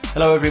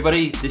Hello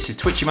everybody, this is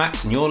Twitchy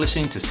Max and you're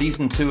listening to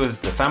Season 2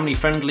 of the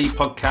family-friendly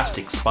podcast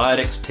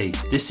Expired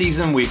XP. This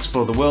season we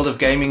explore the world of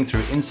gaming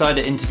through insider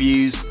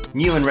interviews,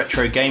 new and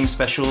retro game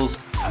specials,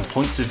 and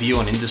points of view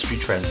on industry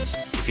trends.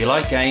 If you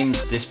like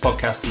games, this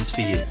podcast is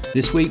for you.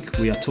 This week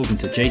we are talking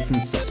to Jason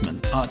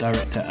Sussman, art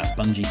director at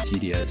Bungie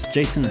Studios.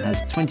 Jason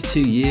has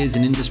 22 years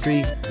in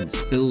industry and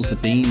spills the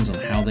beans on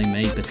how they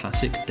made the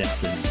classic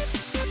Destiny.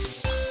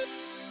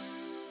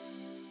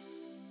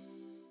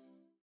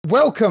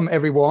 Welcome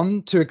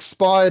everyone to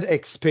Expired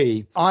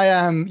XP. I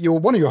am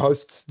one of your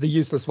hosts, the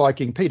Useless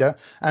Viking, Peter,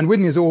 and with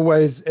me as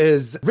always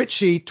is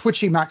Richie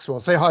Twitchy Maxwell.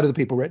 Say hi to the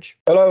people, Rich.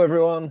 Hello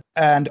everyone.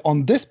 And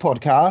on this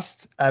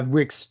podcast,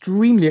 we're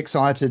extremely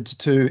excited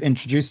to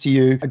introduce to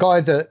you a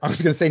guy that I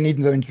was going to say needs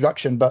no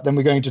introduction, but then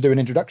we're going to do an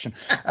introduction.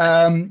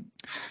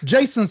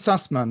 Jason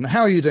Sussman.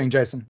 How are you doing,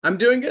 Jason? I'm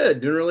doing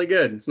good, doing really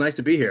good. It's nice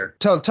to be here.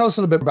 Tell us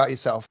a little bit about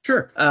yourself.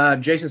 Sure.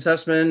 Jason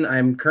Sussman.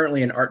 I'm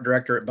currently an art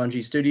director at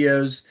Bungie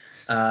Studios.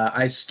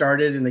 I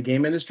started in the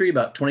game industry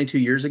about 22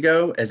 years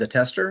ago as a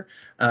tester,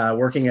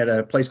 working at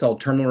a place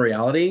called Terminal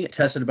Reality.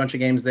 Tested a bunch of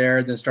games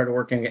there, then started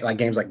working at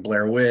games like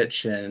Blair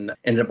Witch, and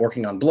ended up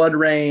working on Blood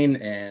Rain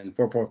and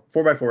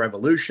 4x4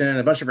 Revolution,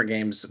 a bunch of different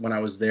games. When I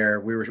was there,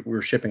 we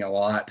were shipping a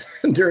lot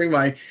during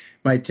my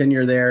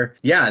tenure there.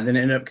 Yeah, and then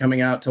ended up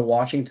coming out to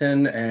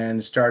Washington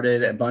and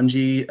started at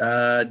Bungie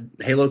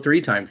Halo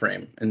 3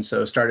 timeframe. And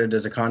so started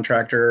as a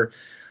contract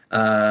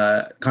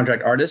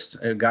artist.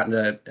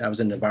 I was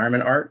in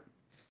environment art.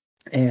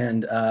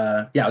 And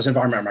I was in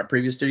environment art at my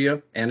previous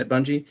studio and at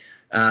Bungie.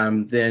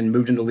 Then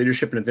moved into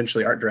leadership and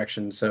eventually art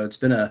direction. So it's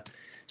been a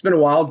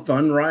wild,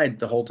 fun ride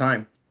the whole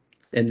time.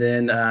 And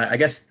then I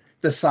guess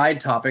the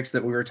side topics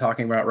that we were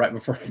talking about right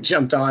before we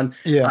jumped on.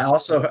 Yeah. I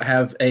also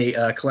have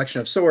a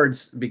collection of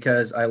swords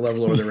because I love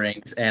Lord of the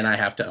Rings and I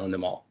have to own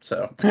them all.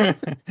 So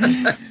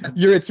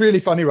it's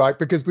really funny, right?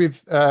 Because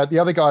we've the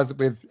other guys that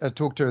we've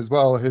talked to as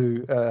well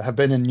who have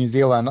been in New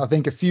Zealand, I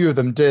think a few of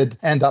them did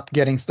end up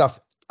getting stuff,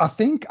 I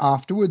think,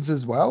 afterwards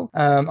as well.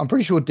 I'm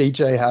pretty sure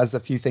DJ has a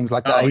few things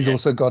like that.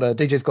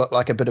 DJ's got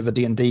like a bit of a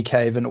D&D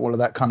cave and all of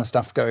that kind of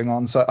stuff going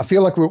on. So I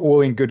feel like we're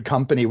all in good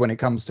company when it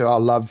comes to our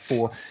love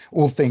for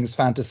all things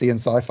fantasy and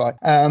sci-fi.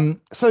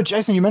 So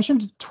Jason, you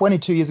mentioned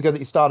 22 years ago that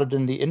you started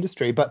in the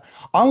industry, but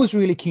I was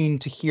really keen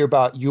to hear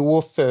about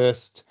your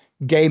first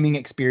gaming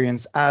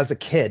experience as a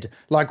kid.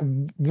 Like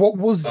what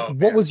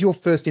was your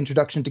first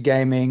introduction to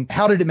gaming?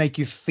 How did it make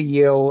you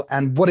feel?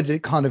 And what did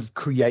it kind of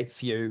create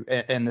for you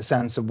in the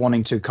sense of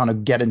wanting to kind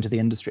of get into the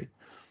industry?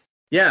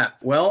 Yeah,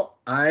 well,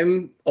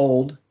 I'm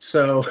old,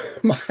 so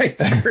my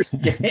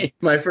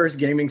first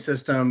gaming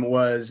system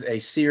was a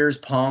Sears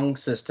Pong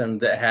system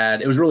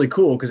it was really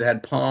cool because it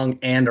had Pong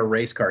and a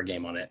race car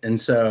game on it.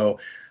 And so,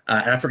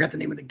 and I forgot the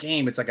name of the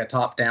game. It's like a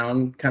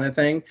top-down kind of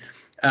thing.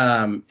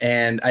 And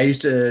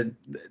the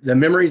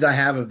memories I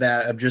have of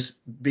that, of just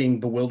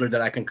being bewildered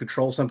that I can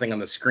control something on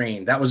the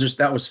screen, that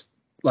was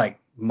like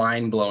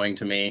mind blowing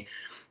to me.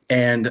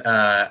 And,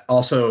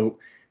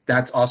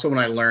 that's also when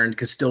I learned,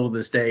 because still to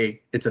this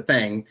day, it's a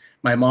thing.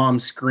 My mom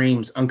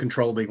screams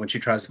uncontrollably when she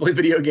tries to play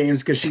video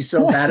games because she's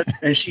so bad at it,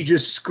 and she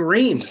just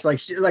screams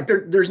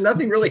there's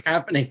nothing really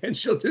happening, and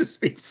she'll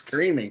just be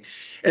screaming.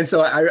 And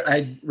so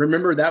I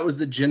remember that was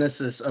the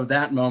genesis of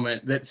that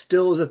moment. That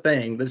still is a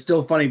thing. That's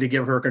still funny to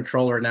give her a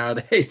controller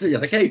nowadays. So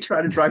you're like, hey,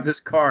 try to drive this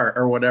car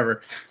or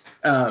whatever.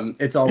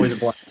 It's always a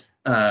blast.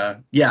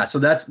 So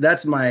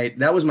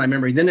that was my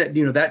memory. Then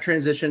that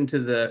transitioned to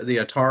the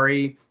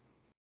Atari.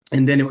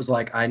 And then it was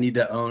like, I need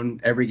to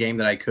own every game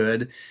that I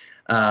could.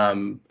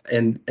 It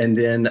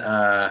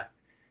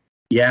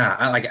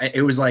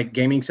was like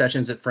gaming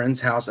sessions at friends'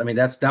 house. I mean,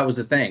 that was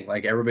the thing.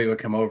 Like everybody would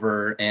come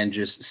over and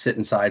just sit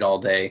inside all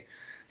day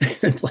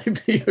and play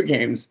video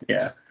games.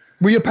 Yeah.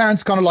 Were your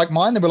parents kind of like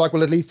mine? They were like,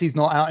 well, at least he's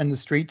not out in the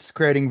streets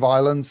creating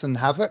violence and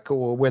havoc,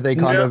 or were they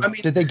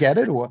did they get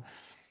it or?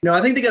 No,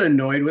 I think they got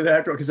annoyed with it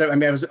after,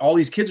 because all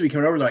these kids would be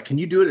coming over like, can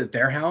you do it at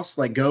their house?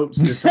 Like,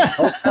 does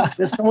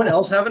someone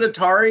else have an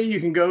Atari? You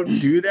can go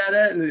do that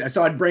at? And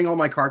so I'd bring all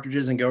my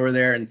cartridges and go over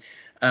there. And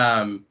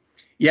and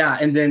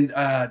then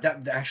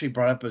that actually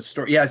brought up a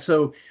story. Yeah,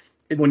 so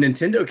when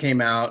Nintendo came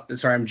out,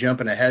 sorry, I'm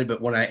jumping ahead, but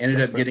when I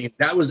ended up getting it,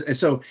 there was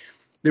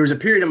a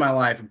period in my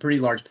life, a pretty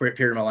large period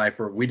in my life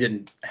where we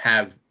didn't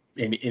have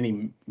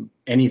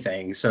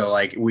anything. So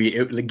like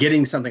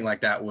getting something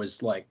like that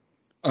was like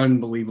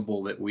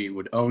unbelievable that we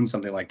would own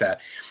something like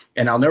that.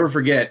 And I'll never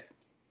forget,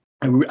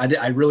 I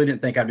really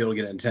didn't think I'd be able to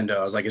get a Nintendo.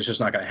 I was like, it's just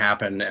not going to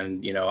happen.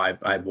 And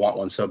I want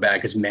one so bad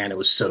because man, it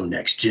was so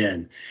next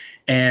gen.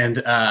 And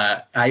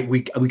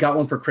we got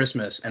one for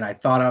Christmas, and I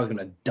thought I was going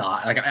to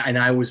die.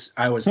 I was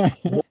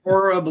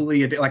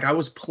horribly addicted. Like I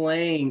was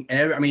playing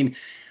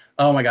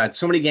oh my God,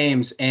 so many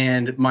games.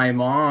 And my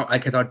mom,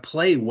 because I'd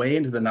play way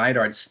into the night,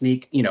 or I'd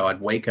sneak, I'd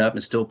wake up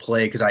and still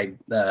play because I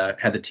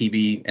had the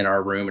TV in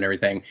our room and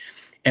everything.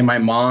 And my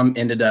mom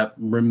ended up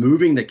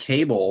removing the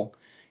cable.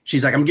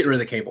 She's like, I'm getting rid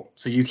of the cable,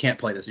 so you can't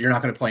play this. You're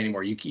not going to play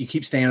anymore. You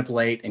keep staying up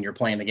late and you're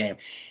playing the game.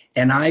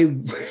 And I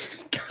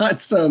got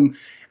some,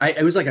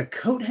 it was like a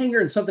coat hanger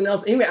and something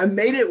else. Anyway, I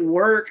made it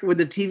work with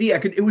the TV.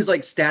 It was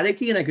like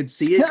staticky and I could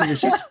see it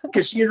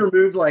because she had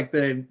removed like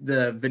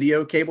the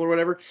video cable or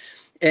whatever.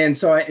 And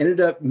so I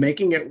ended up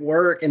making it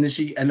work, and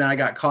then I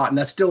got caught, and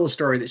that's still a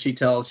story that she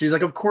tells. She's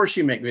like, "Of course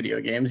you make video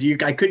games.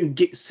 I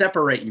couldn't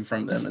separate you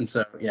from them." And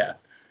so, yeah.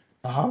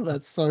 Oh,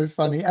 that's so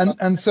funny.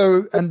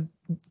 So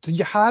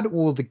you had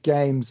all the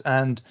games,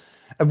 and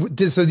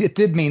so it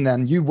did mean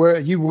then you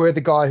were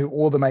the guy who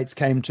all the mates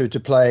came to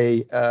play,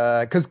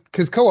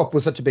 because co-op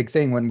was such a big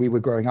thing when we were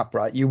growing up,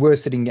 right? You were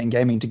sitting and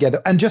gaming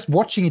together and just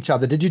watching each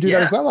other. Did you do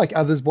that as well, like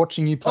others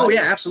watching you play? Oh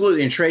yeah,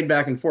 absolutely, and trade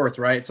back and forth,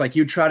 right? It's like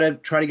you try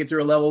to get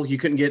through a level, you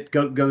couldn't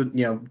go,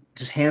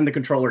 just hand the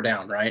controller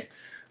down, right?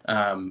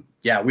 I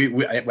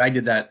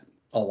did that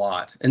a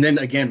lot, and then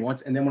again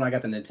when I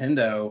got the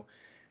Nintendo,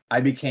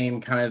 I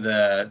became kind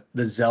of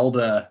the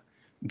Zelda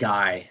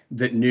guy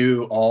that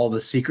knew all the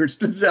secrets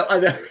to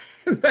Zelda.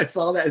 I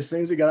saw that as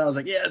soon as we got out, I was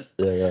like, yes.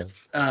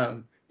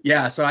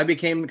 Yeah. So I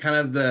became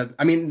kind of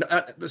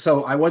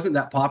so I wasn't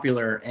that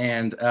popular,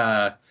 and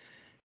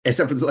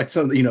except for like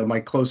some, my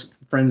close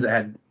friends that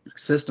had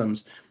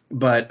systems,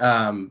 but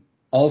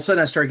all of a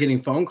sudden I started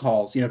getting phone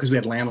calls, because we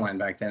had landline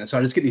back then. And so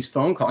I just get these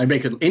phone calls.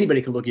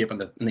 Anybody could look you up in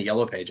the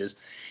yellow pages.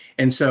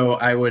 And so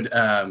I would,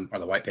 or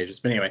the white pages,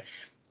 but anyway,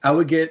 I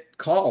would get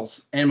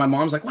calls, and my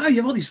mom's like, wow, you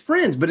have all these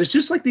friends, but it's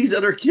just like these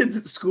other kids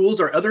at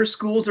schools or other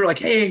schools are like,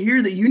 hey, I hear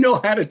that you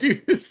know how to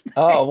do this thing.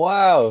 Oh,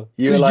 wow.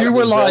 You were like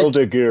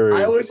Zelda guru.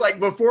 I was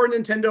like before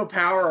Nintendo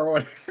Power or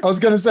whatever. I was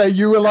going to say,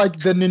 you were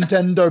like the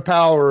Nintendo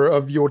Power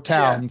of your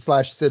town /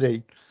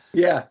 city.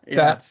 Yeah.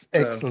 That's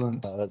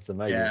excellent. Oh, that's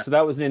amazing. Yeah. So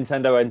that was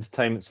Nintendo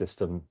Entertainment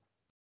System.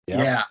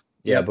 Yeah.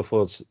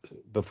 Before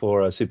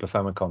Super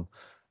Famicom.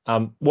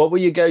 What were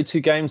your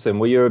go-to games then?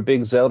 Were you a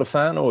big Zelda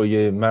fan, or were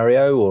you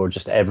Mario, or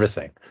just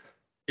everything?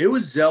 It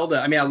was Zelda.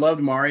 I mean, I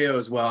loved Mario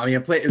as well. I mean,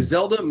 it was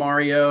Zelda,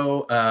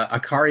 Mario,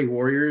 Akari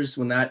Warriors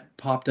when that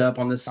popped up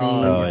on the scene.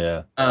 Oh,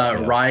 yeah.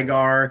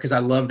 Rygar, because I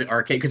love the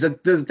arcade. Because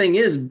the thing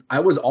is,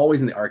 I was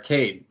always in the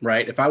arcade,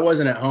 right? If I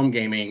wasn't at home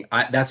gaming,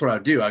 that's what I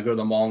would do. I'd go to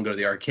the mall and go to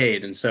the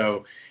arcade. And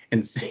so,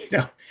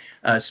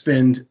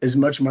 spend as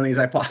much money as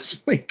I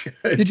possibly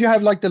could. Did you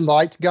have like the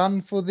light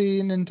gun for the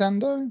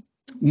Nintendo?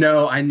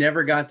 No, I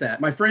never got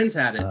that. My friends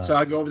had it, so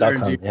I go over there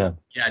and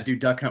do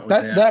Duck Hunt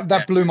with them.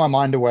 That blew my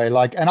mind away.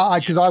 Like, and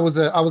because I was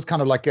kind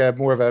of like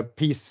more of a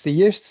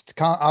PC-ist.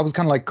 I was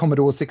kind of like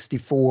Commodore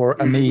 64,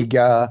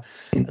 Amiga.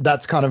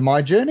 That's kind of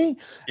my journey.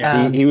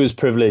 Yeah. He was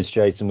privileged,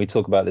 Jason. We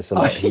talk about this a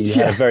lot. He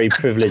had a very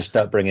privileged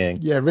upbringing.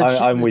 Yeah,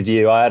 I'm with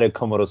you. I had a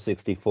Commodore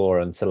 64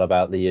 until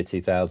about the year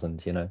 2000.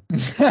 That's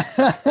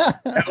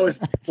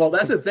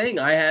the thing.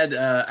 I had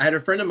a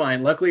friend of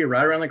mine. Luckily,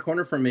 right around the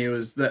corner from me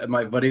was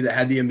my buddy that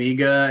had the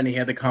Amiga, and he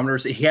had the Commodore.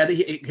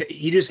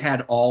 He just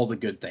had all the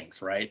good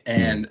things, right?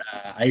 And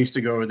I used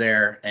to go over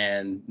there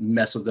and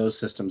mess with those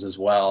systems as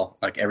well,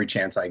 like every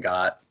chance I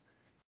got.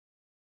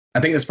 I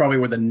think that's probably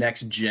where the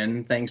next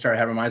gen thing started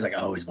having my eyes. Like,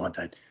 I always want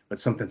that, but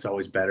something's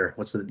always better.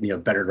 What's the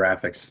better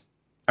graphics?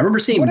 I remember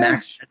seeing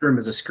Max Headroom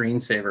as a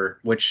screensaver,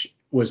 which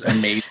was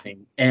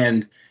amazing.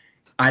 And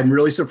I'm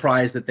really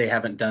surprised that they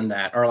haven't done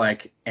that, or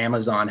like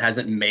Amazon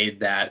hasn't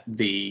made that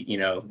the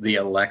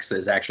Alexa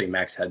is actually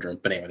Max Headroom.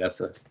 But anyway, that's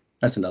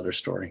another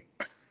story.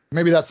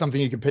 Maybe that's something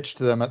you can pitch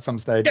to them at some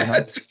stage. Yeah,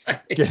 that's right.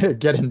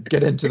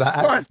 Get into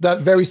that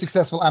very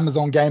successful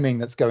Amazon gaming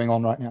that's going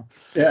on right now.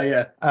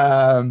 Yeah.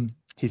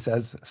 He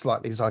says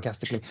slightly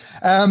sarcastically.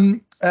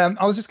 I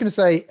was just going to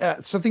say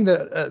something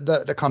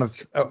that kind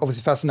of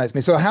obviously fascinates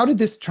me. So how did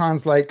this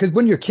translate? Because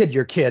when you're a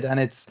kid,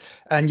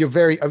 and you're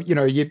very,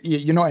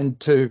 you're not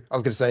into, I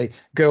was going to say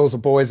girls or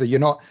boys, or you're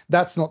not.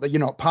 That's not that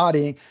you're not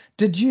partying.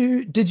 Did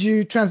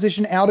you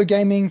transition out of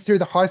gaming through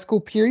the high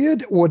school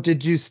period, or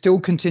did you still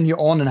continue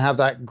on and have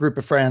that group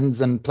of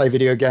friends and play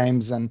video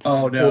games and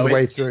all the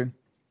way through?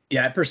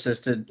 Yeah, it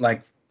persisted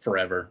like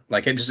forever.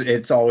 Like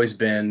it's always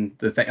been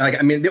the thing. Like,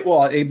 I mean,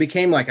 it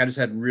became like I just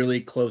had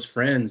really close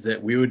friends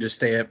that we would just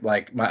stay up.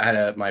 Like I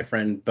had my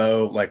friend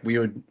Bo, like I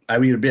would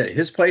either be at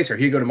his place or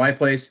he'd go to my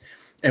place,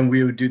 and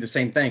we would do the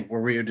same thing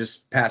where we would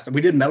just pass. We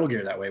did Metal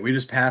Gear that way. We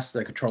just passed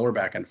the controller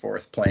back and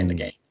forth playing the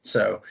game.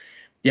 So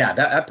yeah,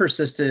 that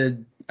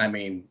persisted. I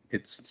mean,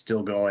 it's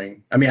still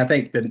going. I mean, I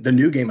think the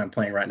new game I'm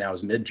playing right now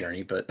is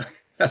Midjourney, but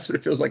that's what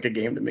it feels like a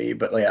game to me.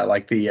 But yeah,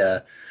 like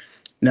I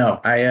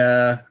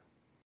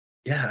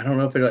don't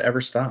know if it'll ever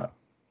stop.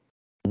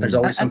 There's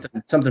always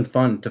something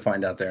fun to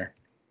find out there.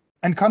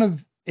 And kind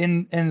of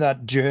in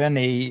that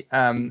journey,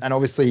 and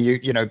obviously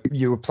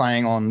you were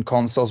playing on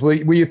consoles. Were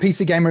you a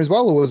PC gamer as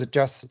well, or was it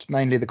just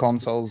mainly the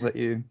consoles that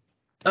you?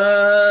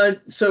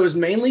 So it was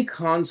mainly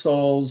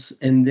consoles,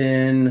 and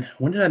then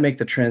when did I make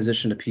the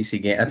transition to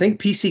PC game? I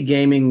think PC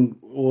gaming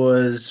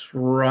was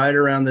right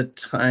around the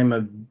time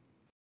of.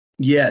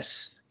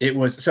 Yes, it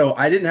was. So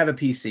I didn't have a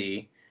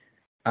PC.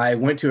 I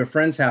went to a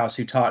friend's house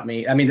who taught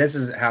me. I mean, this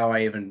is how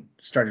I even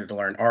started to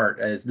learn art.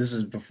 This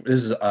is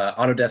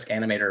Autodesk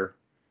Animator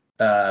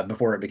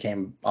before it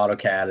became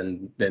AutoCAD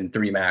and then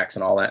 3 Max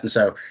and all that. And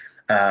so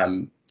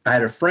I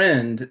had a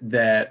friend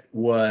that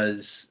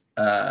was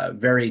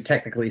very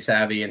technically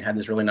savvy and had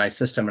this really nice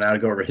system. And I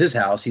would go over to his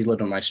house. He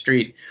lived on my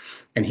street,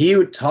 and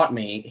he taught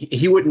me.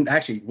 He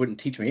wouldn't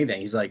teach me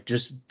anything. He's like,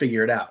 just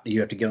figure it out. You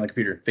have to get on the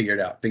computer and figure it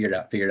out.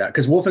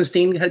 Because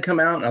Wolfenstein had come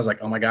out, and I was like,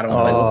 oh my god, I want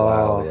to play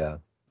Wolfenstein. Wow, yeah.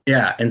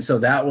 Yeah, and so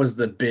that was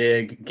the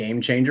big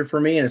game changer for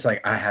me. And it's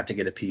like, I have to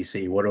get a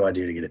PC. What do I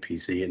do to get a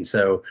PC? And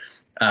so,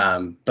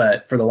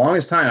 but for the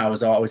longest time, I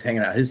was always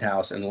hanging out at his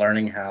house and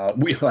learning how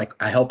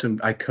I helped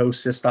him. I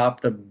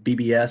co-systopped a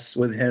BBS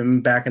with him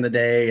back in the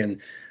day.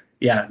 And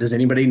yeah, does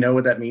anybody know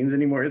what that means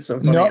anymore? It's so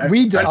funny. No,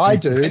 I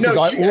do, because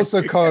I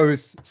also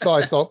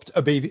co-sysopped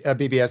a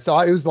BBS. So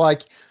it was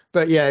like,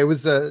 but yeah, it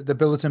was the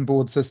bulletin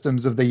board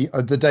systems of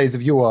the days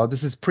of yore.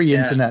 This is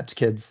pre-internet,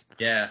 kids.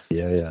 Yeah.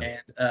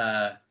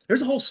 And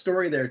there's a whole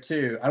story there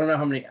too. I don't know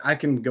how many. I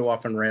can go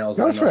off on rails.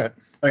 Go for it.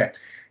 Okay.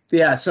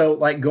 Yeah. So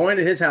like going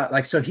to his house,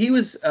 like, so he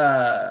was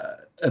a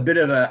bit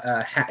of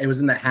it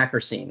was in the hacker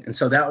scene. And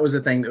so that was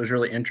the thing that was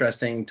really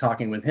interesting,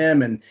 talking with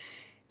him. And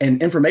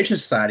Information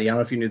Society, I don't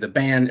know if you knew the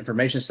band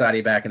Information Society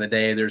back in the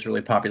day. There's a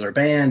really popular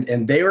band,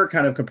 and they were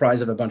kind of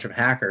comprised of a bunch of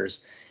hackers.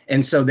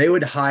 And so they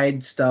would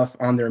hide stuff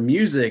on their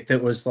music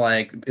that was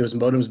like, it was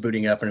modems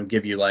booting up, and it would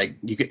give you like,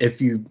 if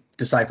you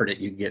deciphered it,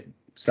 you could get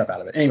stuff out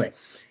of it. Anyway.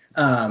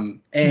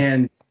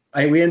 And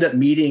we ended up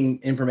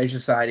meeting Information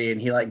Society,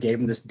 and he like gave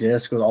him this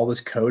disc with all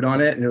this code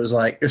on it. And it was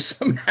like, there's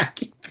some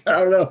hacking, I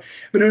don't know,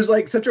 but it was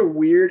like such a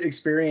weird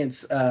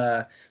experience.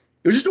 It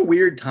was just a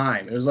weird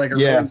time. It was like a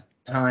real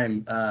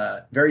time,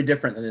 very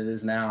different than it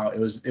is now. It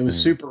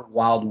was super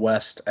Wild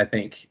West, I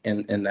think,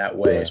 in that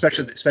way,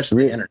 especially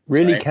the internet.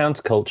 Really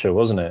counterculture,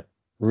 wasn't it?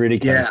 Really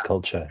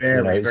counterculture.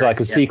 It's like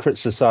a secret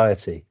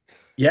society.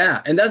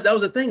 Yeah, and that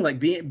was the thing. Like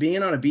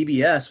being on a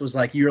BBS was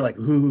like, you're like,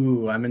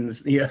 ooh, I'm in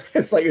this.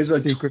 It's like, it was a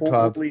secret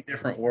totally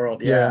different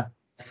world. Yeah.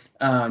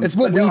 It's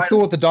what we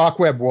thought the dark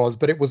web was,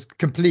 but it was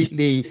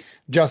completely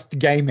just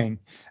gaming,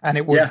 and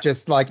it was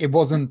just like, it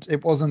wasn't.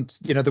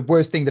 The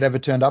worst thing that ever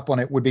turned up on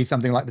it would be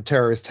something like the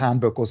Terrorist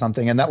Handbook or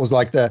something, and that was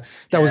like was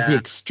the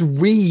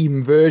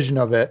extreme version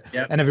of it,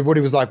 and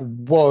everybody was like,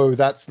 whoa,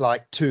 that's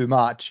like too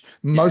much.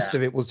 Most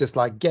of it was just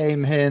like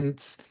game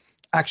hints.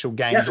 Actual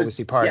games,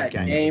 obviously pirate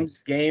games.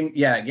 Game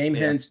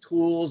hints,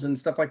 tools, and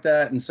stuff like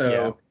that. And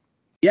so,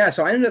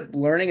 so I ended up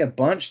learning a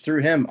bunch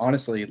through him.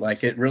 Honestly,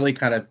 like, it really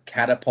kind of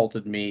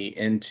catapulted me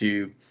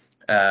into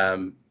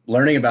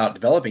learning about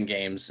developing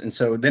games. And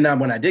so then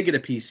when I did get a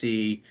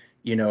PC,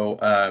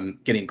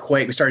 getting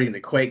Quake, we started getting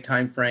the Quake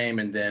timeframe,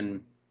 and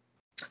then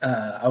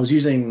I was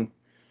using,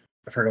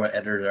 I forgot what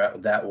editor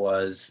that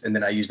was, and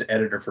then I used an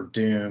editor for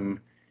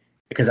Doom,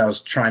 because I was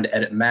trying to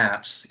edit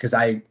maps, because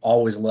I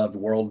always loved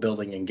world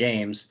building in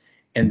games.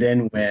 And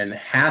then when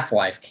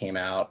Half-Life came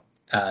out,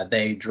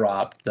 they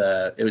dropped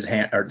they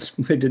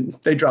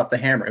dropped the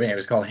Hammer. I mean, it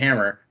was called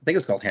Hammer. I think it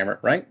was called Hammer,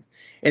 right?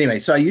 Anyway,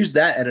 so I used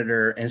that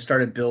editor and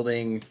started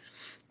building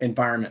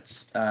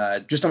environments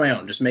just on my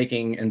own, just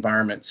making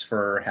environments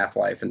for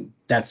Half-Life. And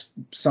that's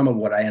some of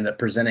what I ended up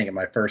presenting in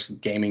my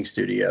first gaming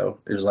studio.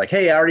 It was like,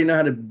 hey, I already know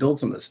how to build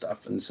some of this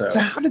stuff. And so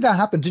how did that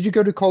happen? Did you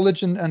go to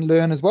college and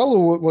learn as well?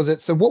 Or was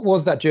it, so what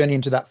was that journey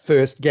into that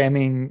first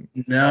gaming?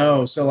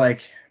 No. So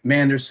like,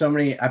 man, there's so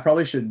many, I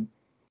probably should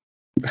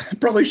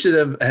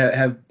have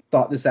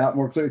thought this out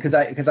more clearly.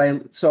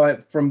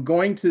 From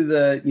going to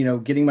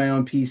the, getting my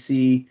own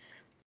PC,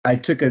 I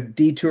took a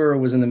detour,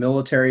 was in the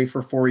military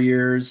for 4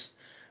 years.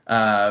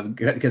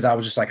 Because I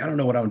was just like, I don't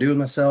know what I'm doing with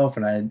myself,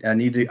 and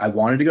I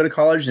wanted to go to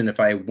college, and if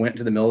I went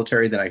to the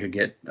military, then I could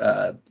get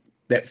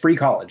that free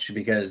college,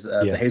 because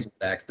the Hazlewood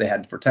Act they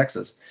had for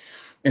Texas.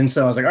 And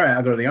so I was like, all right,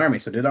 I'll go to the Army.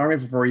 So I did the Army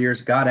for 4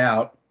 years, got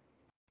out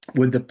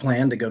with the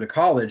plan to go to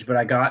college, but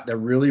I got a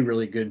really,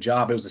 really good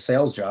job. It was a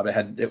sales job. It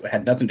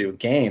had nothing to do with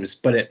games,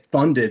 but it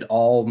funded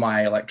all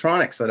my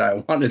electronics that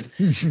I wanted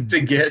to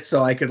get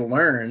so I could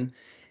learn.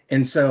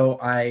 And so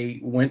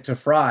I went to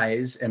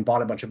Fry's and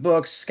bought a bunch of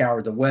books,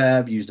 scoured the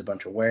web, used a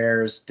bunch of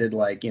wares, did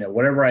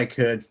whatever I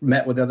could,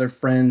 met with other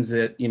friends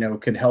that,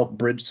 could help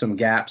bridge some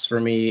gaps for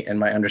me and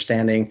my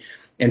understanding,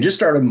 and just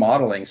started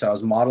modeling. So I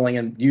was modeling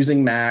and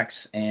using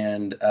Max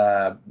and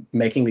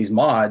making these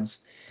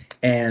mods.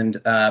 And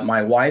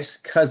my wife's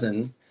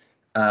cousin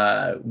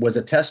was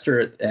a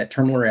tester at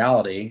Terminal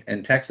Reality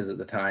in Texas at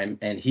the time.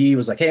 And he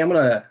was like, hey, I'm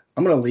going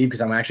to leave because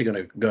I'm actually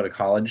going to go to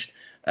college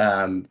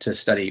to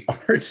study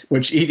art,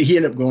 which he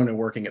ended up going and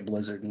working at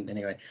Blizzard. And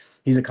anyway,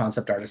 he's a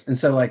concept artist. And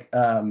so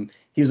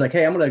he was like,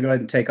 hey, I'm going to go ahead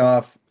and take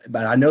off,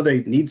 but I know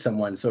they need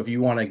someone. So if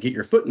you want to get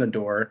your foot in the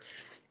door.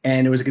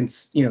 And it was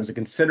a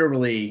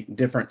considerably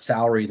different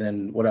salary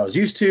than what I was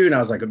used to. And I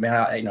was like, man,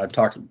 I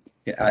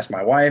asked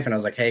my wife, and I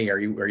was like, hey, are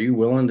you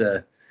willing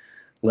to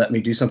let me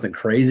do something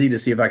crazy to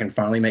see if I can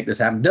finally make this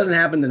happen? If it doesn't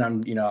happen, then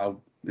I'm,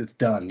 it's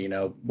done,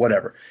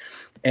 whatever.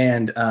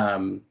 And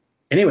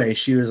anyway,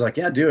 she was like,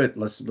 yeah, do it.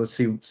 Let's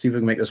see if we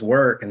can make this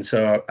work. And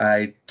so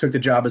I took the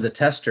job as a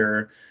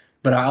tester,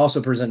 but I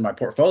also presented my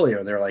portfolio,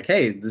 and they're like,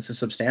 hey, this is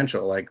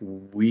substantial. Like,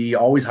 we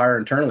always hire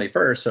internally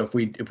first. So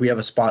if we have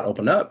a spot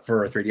open up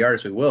for a 3D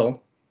artist, we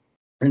will.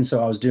 And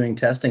so I was doing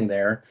testing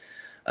there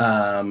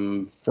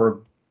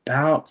for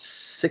about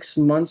 6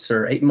 months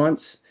or 8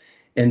 months.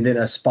 And then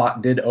a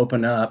spot did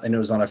open up, and it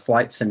was on a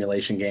flight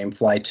simulation game,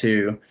 Fly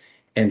 2.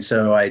 And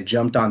so I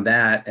jumped on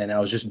that, and I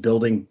was just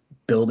building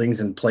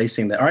buildings and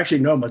placing them. Or actually,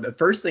 no, but the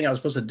first thing I was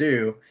supposed to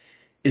do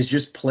is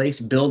just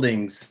place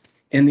buildings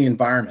in the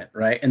environment,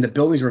 right? And the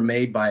buildings were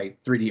made by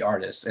 3D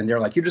artists, and they're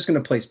like, you're just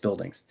going to place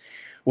buildings.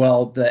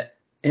 Well, the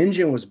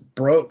engine was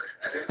broke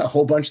a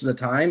whole bunch of the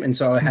time, and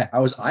so I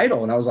was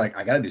idle, and I was like,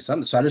 I got to do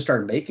something. So I just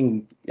started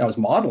I was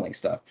modeling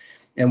stuff.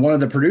 And one of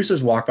the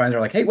producers walked by and they're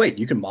like, hey, wait,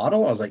 you can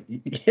model? I was like,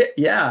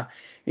 yeah.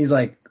 He's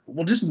like,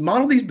 well, just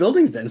model these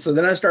buildings then. So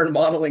then I started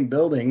modeling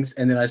buildings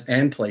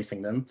and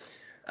placing them.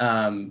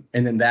 And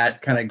then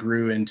that kind of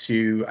grew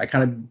into,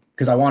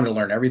 because I wanted to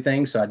learn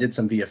everything. So I did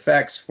some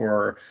VFX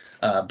for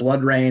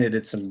Blood Rain. I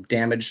did some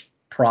damage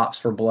props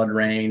for Blood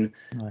Rain,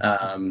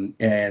 and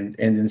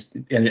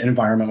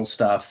environmental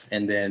stuff,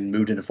 and then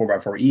moved into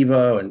 4x4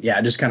 Evo. And yeah,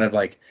 I just kind of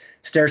like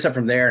stair step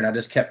from there. And I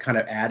just kept kind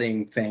of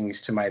adding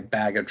things to my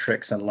bag of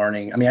tricks and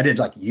learning. I mean, I did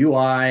like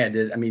UI.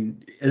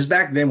 It was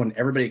back then when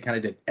everybody kind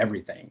of did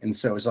everything. And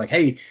so it's like,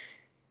 hey,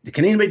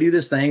 can anybody do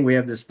this thing? We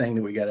have this thing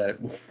that we got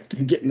to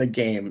get in the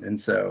game. And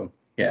so,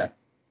 yeah.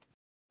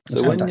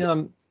 So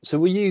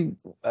were you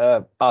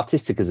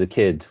artistic as a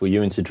kid? Were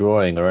you into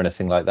drawing or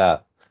anything like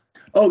that?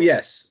 Oh,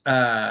 yes,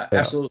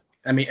 absolutely.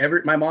 I mean,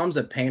 my mom's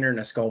a painter and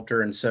a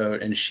sculptor.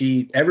 And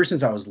she, ever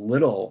since I was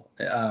little,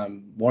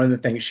 one of the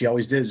things she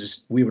always did is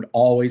just, we would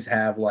always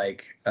have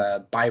like a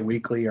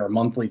biweekly or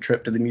monthly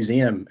trip to the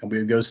museum, and we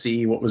would go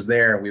see what was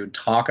there, and we would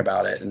talk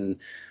about it. And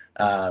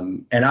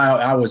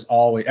I was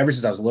always, ever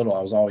since I was little,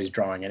 I was always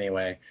drawing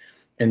anyway.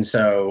 And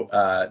so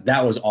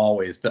that was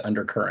always the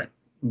undercurrent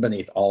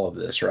beneath all of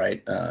this,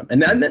 right?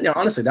 And then,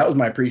 honestly, that was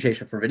my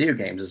appreciation for video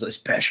games, is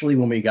especially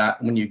when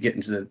you get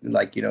into the,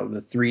 like, the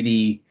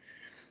 3D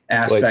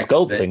aspect. Well, it's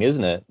sculpting,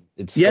 isn't it?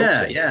 It's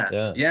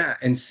sculpting. Yeah.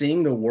 And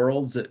seeing the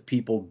worlds that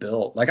people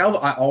built. Like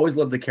I always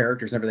loved the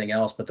characters and everything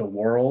else, but the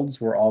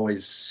worlds were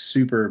always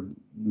super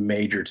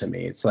major to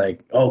me. It's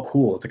like, oh,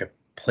 cool. It's like a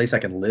place I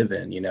can live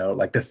in,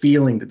 like the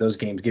feeling that those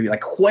games give you.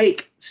 Like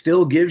Quake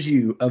still gives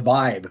you a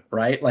vibe,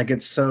 right? Like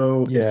it's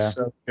so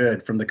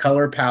good, from the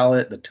color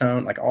palette, the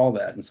tone, like all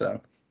that. And so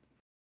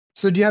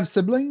do you have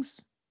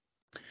siblings?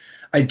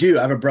 I do.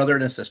 I have a brother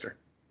and a sister.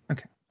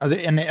 Okay. Are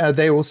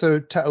they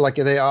also are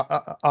they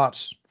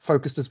art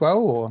focused as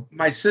well, or?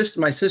 My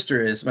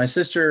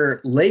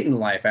sister late in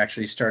life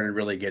actually started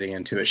really getting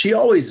into it. She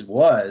always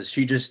was.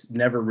 She just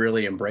never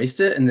really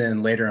embraced it. And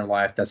then later in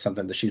life, that's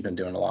something that she's been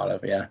doing a lot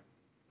of. Yeah.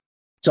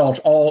 It's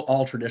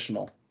all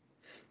traditional.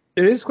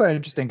 It is quite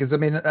interesting because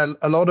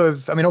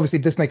obviously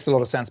this makes a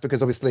lot of sense,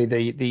 because obviously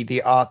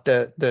the art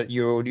that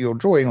you're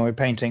drawing or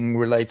painting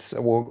relates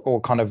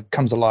or kind of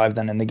comes alive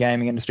then in the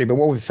gaming industry. But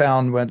what we've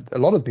found, when a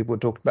lot of the people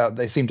talked about,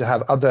 they seem to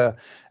have other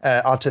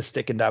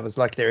artistic endeavors,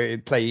 like they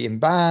play in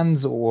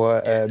bands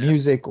or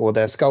music, or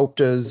they're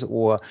sculptors,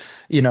 or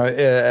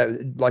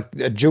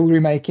like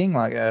jewelry making,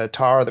 like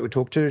Tara that we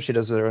talked to, she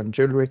does her own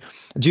jewelry.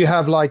 Do you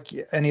have like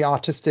any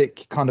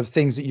artistic kind of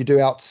things that you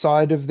do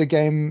outside of the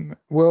game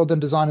world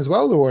and design as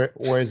well,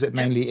 or is it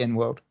mainly in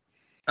world?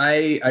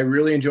 I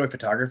really enjoy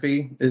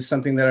photography. Is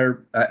something that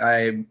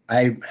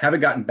I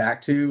haven't gotten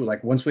back to.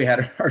 Like once we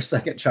had our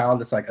second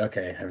child, it's like,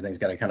 okay, everything's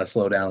got to kind of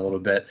slow down a little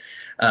bit.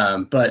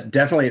 But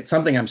definitely it's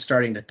something I'm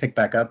starting to pick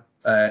back up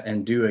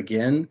and do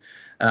again.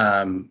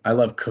 I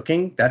love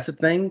cooking. That's a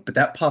thing, but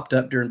that popped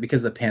up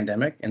because of the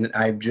pandemic, and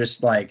I've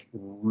just like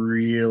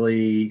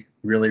really,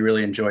 really,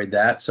 really enjoyed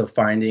that. So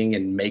finding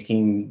and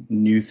making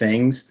new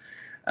things.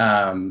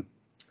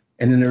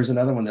 And then there was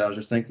another one that I was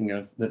just thinking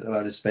of that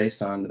I just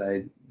spaced on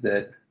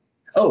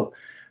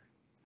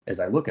as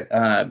I look at,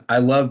 I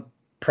love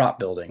prop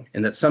building.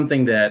 And that's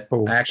something that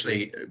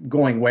actually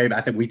going way back,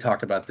 I think we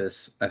talked about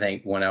this, I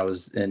think when I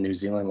was in New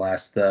Zealand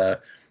last, I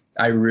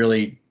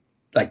really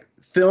like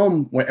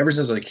film. Ever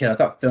since I was a kid, I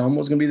thought film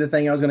was going to be the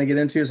thing I was going to get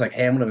into. It's like,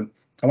 hey, I want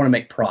to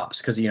make props,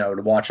 because,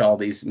 to watch all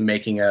these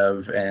making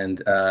of and,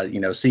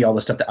 see all the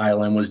stuff that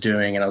ILM was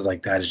doing. And I was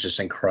like, that is just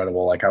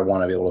incredible. Like, I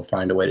want to be able to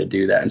find a way to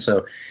do that. And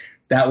so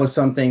that was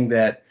something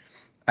that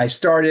I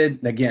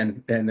started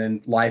again, and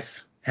then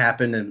life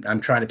happened, and I'm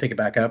trying to pick it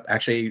back up.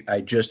 Actually,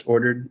 I just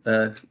ordered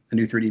a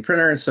new 3D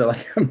printer, and so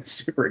like I'm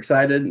super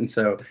excited, and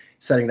so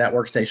setting that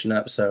workstation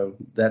up. So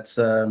that's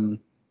another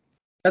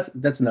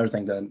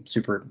thing that I'm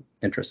super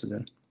interested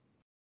in.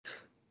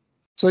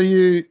 So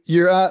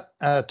you're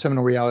at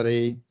Terminal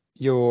Reality.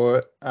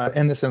 You're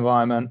in this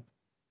environment.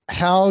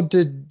 How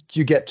did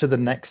you get to the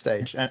next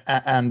stage,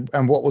 and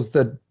what was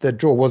the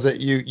draw? Was it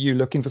you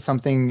looking for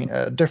something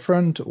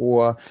different,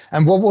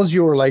 and what was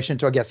your relation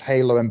to, I guess,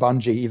 Halo and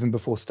Bungie even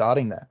before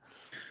starting there?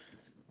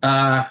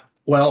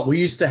 Well, we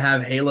used to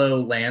have Halo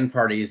LAN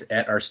parties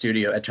at our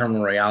studio at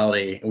Terminal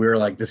Reality. We were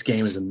like, this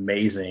game is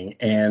amazing,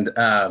 and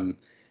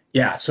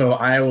so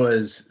I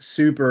was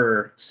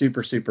super,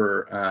 super,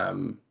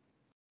 super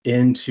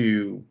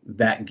into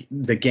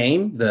the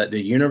game,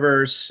 the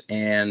universe,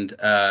 and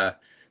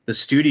the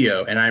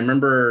studio. And I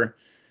remember,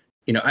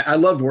 I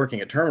loved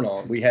working at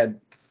Terminal. We had,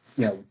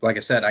 like I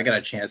said, I got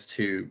a chance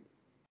to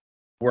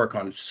work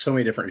on so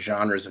many different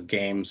genres of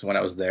games when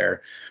I was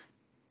there.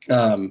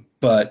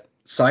 But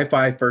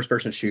sci-fi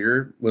first-person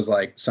shooter was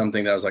like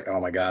something that I was like, oh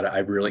my God, I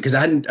really, because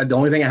the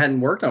only thing I hadn't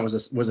worked on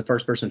was a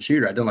first-person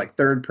shooter. I'd done like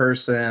third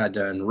person, I'd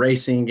done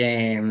racing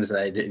games,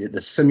 I did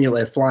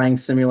the flying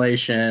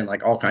simulation,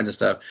 like all kinds of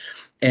stuff.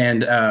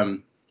 And I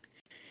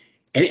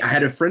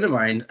had a friend of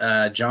mine,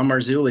 John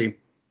Marzulli.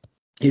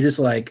 He just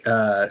like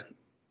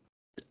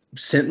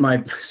sent my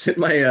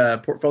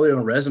portfolio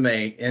and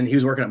resume, and he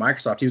was working at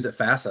Microsoft. He was at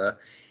FASA,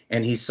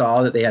 and he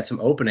saw that they had some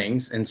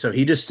openings, and so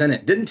he just sent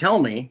it, didn't tell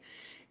me,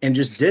 and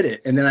just did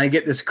it. And then I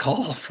get this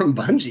call from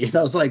Bungie, and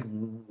I was like,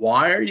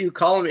 why are you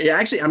calling me?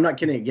 Actually, I'm not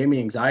kidding. It gave me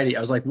anxiety. I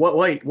was like,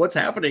 wait, what's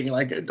happening?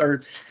 Like,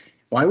 or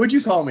why would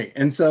you call me?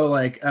 And so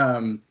like,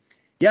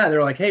 yeah,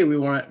 they're like, hey, we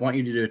want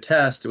you to do a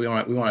test. We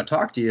want to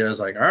talk to you. I was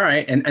like, all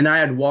right. And I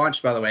had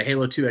watched, by the way,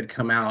 Halo 2 had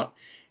come out,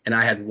 and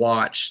I had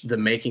watched the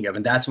making of,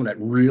 and that's when it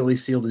really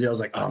sealed the deal. I was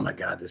like, oh my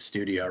God, this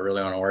studio, I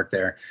really want to work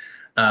there.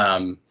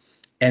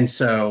 And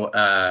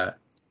so,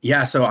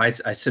 yeah, so I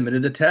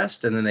submitted a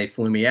test, and then they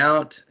flew me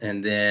out,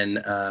 and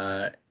then,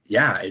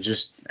 yeah, it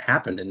just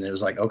happened. And it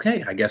was like,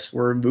 okay, I guess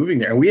we're moving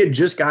there. And we had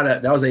just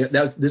got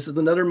this is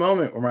another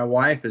moment where my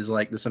wife is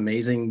like this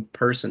amazing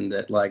person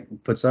that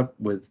like puts up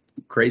with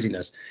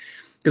craziness,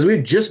 because we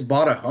had just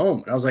bought a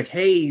home, and I was like,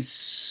 hey,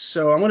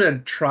 so I'm going to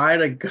try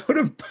to go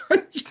to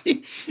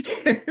Bungie.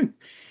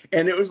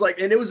 And it was like,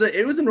 and it was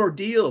an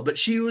ordeal, but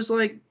she was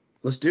like,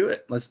 let's do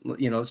it. Let's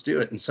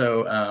do it. And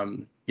so,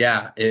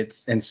 yeah,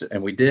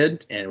 and we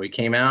did, and we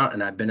came out,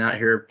 and I've been out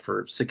here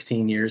for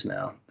 16 years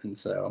now. And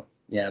so,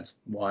 yeah, it's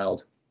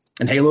wild.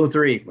 And Halo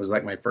 3 was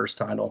like my first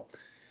title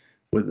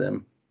with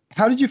them.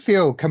 How did you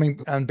feel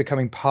coming and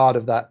becoming part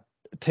of that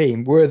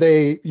team? Were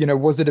they,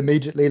 was it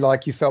immediately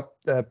like you felt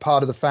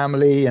part of the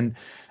family, and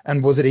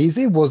was it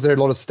easy? Was there a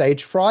lot of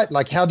stage fright?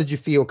 Like, how did you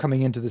feel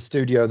coming into the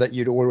studio that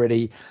you'd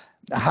already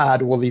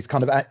had all these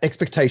kind of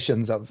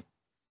expectations of?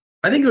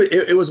 I think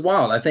it was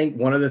wild. I think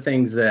one of the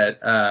things that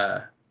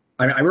I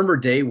remember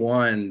day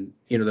one,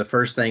 the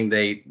first thing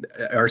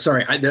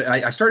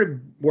I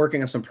started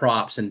working on some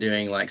props and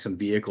doing like some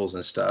vehicles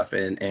and stuff,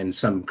 and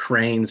some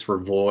cranes for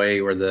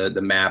Voy, or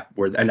the map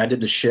and I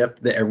did the ship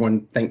that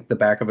everyone think the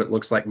back of it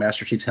looks like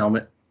Master Chief's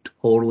helmet,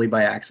 totally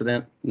by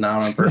accident,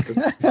 not on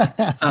purpose.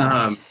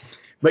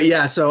 But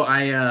yeah, so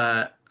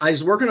I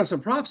was working on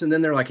some props, and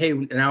then they're like, hey,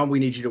 now we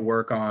need you to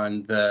work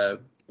on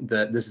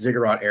this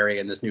ziggurat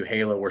area in this new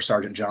Halo where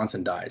Sergeant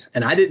Johnson dies.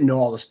 And I didn't know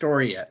all the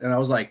story yet. And I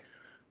was like,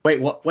 wait,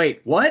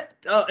 what?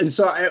 And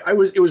so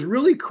it was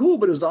really cool,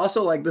 but it was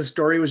also like the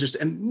story was just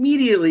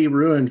immediately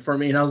ruined for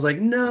me. And I was like,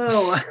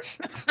 no,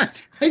 I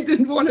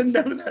didn't want to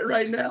know that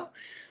right now.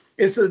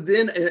 And so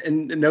then,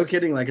 and no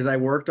kidding, like, as I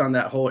worked on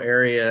that whole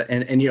area,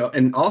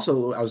 and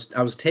also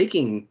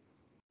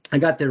I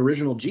got the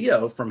original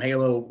Geo from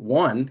Halo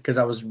 1 because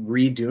I was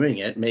redoing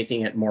it,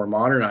 making it more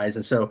modernized.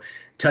 And so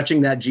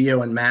touching that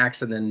Geo and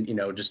Max, and then,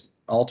 just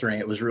altering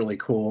it was really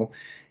cool.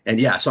 And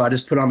yeah, so I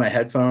just put on my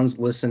headphones,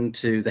 listened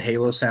to the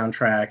Halo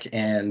soundtrack,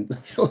 and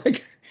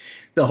like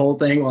the whole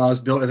thing while I was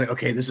building. I was like,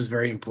 okay, this is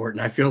very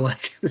important. I feel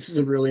like this is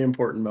a really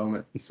important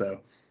moment. And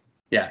so,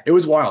 yeah, it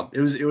was wild.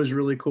 It was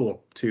really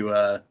cool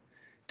to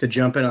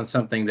jump in on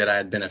something that I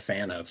had been a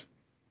fan of.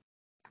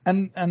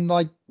 And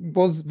like,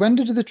 when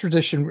did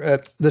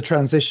the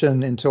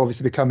transition into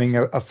obviously becoming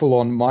a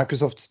full-on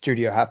Microsoft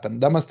studio happen?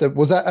 Was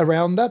that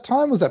around that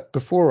time? Was that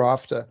before or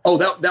after? Oh,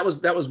 that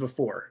was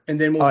before. And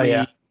then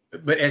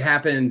but it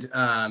happened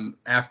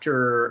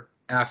after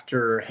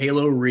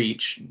Halo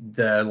Reach,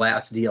 the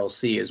last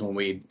DLC is when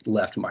we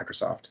left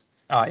Microsoft.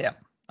 Oh yeah.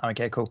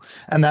 Okay, cool.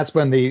 And that's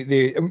when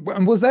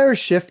and was there a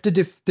shift? Did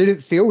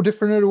it feel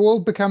different at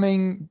all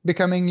becoming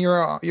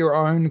your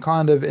own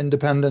kind of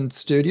independent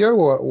studio,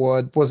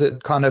 or was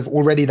it kind of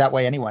already that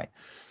way anyway?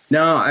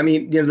 No, I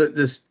mean,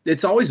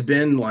 it's always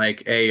been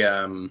like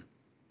a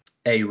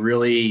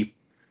really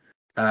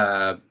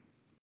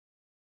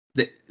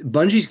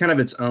Bungie's kind of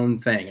its own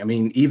thing. I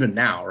mean, even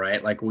now,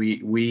 right? Like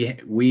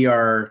we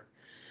are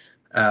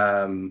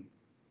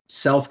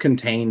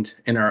self-contained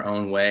in our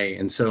own way,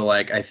 and so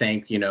like I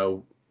think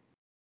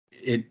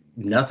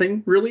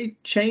nothing really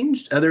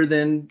changed other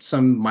than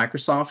some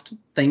Microsoft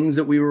things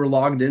that we were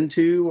logged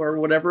into or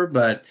whatever.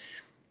 But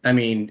I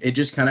mean, it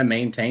just kind of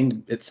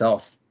maintained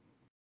itself.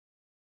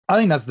 I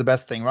think that's the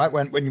best thing, right?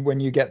 When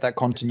you get that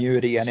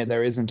continuity and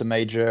there isn't a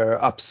major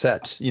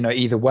upset,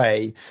 either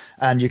way,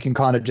 and you can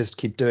kind of just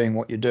keep doing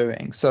what you're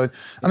doing. So,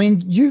 I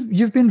mean,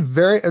 you've been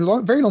very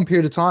long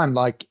period of time,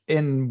 like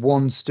in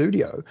one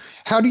studio.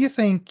 How do you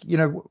think,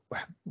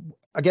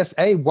 I guess,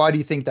 why do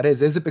you think that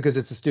is? Is it because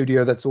it's a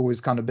studio that's always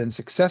kind of been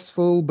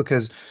successful?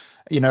 Because,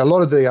 a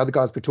lot of the other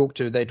guys we talk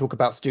to, they talk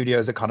about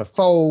studios that kind of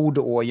fold,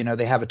 or,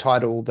 they have a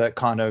title that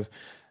kind of,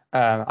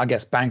 I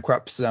guess,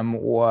 bankrupts them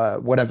or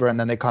whatever, and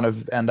then they kind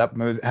of end up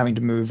having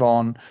to move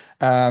on.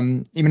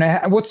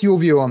 What's your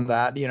view on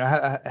that?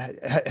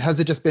 Has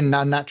it just been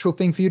a natural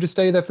thing for you to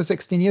stay there for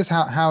 16 years?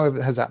 How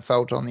has that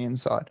felt on the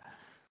inside?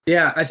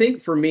 Yeah, I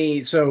think for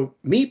me, so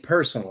me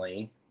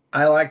personally,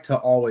 I like to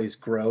always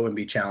grow and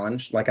be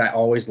challenged. Like I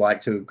always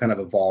like to kind of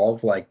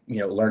evolve, like,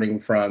 learning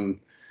from,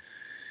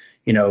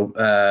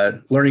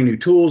 learning new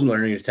tools and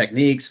learning new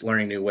techniques,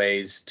 learning new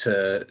ways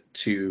to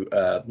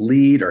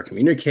lead or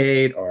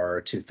communicate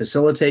or to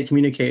facilitate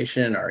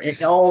communication or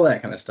all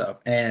that kind of stuff.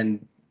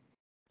 And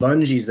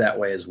Bungie's that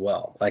way as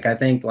well. Like I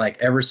think like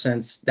ever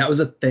since that was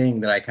a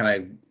thing that I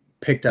kind of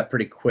picked up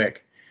pretty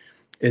quick,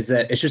 is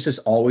that it's just this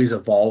always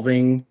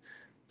evolving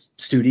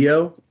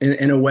studio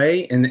in a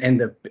way, and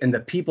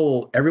the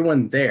people,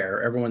 everyone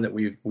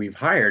that we've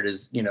hired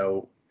is,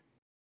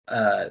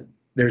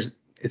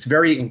 it's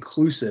very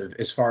inclusive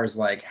as far as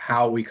like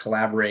how we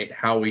collaborate,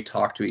 how we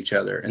talk to each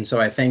other. And so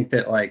I think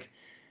that like,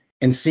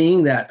 and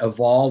seeing that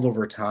evolve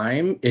over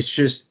time,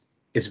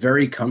 it's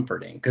very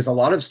comforting, because a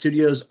lot of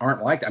studios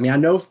aren't like that. I mean, I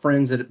know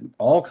friends at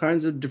all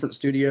kinds of different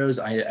studios.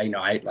 I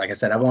know, like I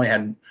said, I've only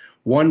had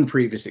one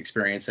previous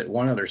experience at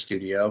one other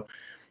studio.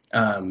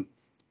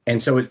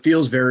 And so it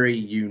feels very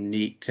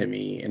unique to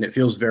me, and it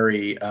feels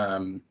very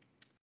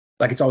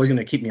like it's always going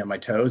to keep me on my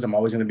toes.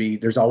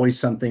 There's always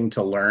something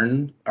to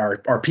learn,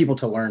 or people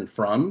to learn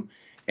from.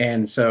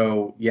 And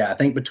so, yeah, I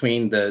think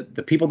between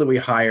the people that we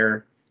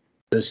hire,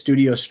 the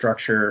studio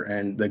structure,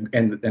 and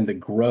the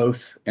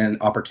growth and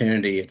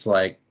opportunity, it's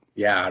like,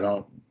 yeah, I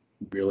don't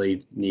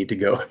really need to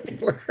go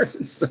anywhere.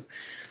 So,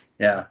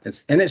 yeah,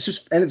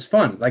 it's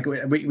fun. Like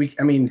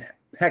I mean,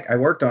 heck, I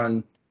worked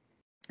on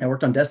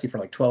Destiny for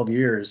like 12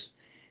 years.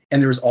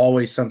 And there was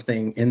always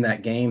something in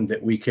that game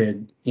that we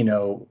could,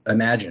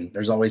 imagine.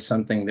 There's always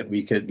something that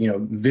we could,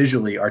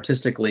 visually,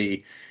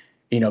 artistically,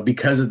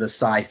 because of the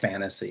sci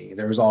fantasy,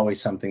 there was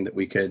always something that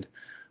we could,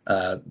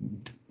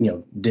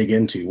 dig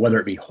into, whether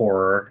it be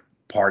horror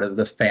part of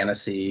the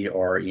fantasy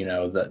or,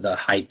 the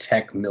high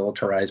tech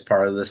militarized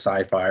part of the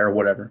sci-fi or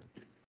whatever.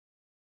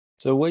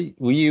 So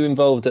were you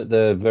involved at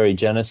the very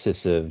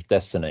genesis of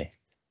Destiny?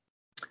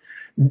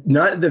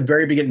 Not at the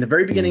very beginning. The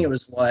very beginning, it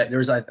was like there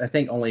was, I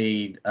think,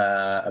 only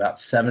about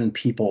 7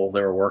 people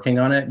that were working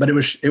on it. But it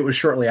was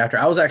shortly after.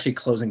 I was actually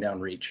closing down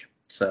Reach,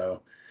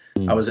 so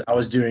I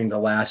was doing the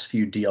last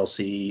few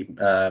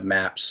DLC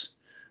maps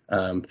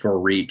for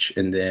Reach,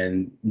 and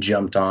then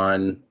jumped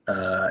on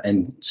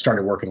and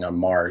started working on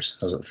Mars.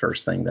 That was the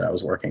first thing that I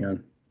was working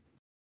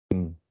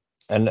on.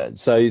 And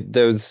so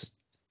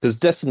because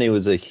Destiny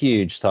was a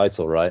huge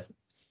title, right?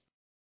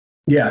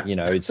 Yeah,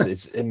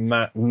 it's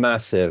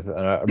massive. And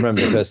I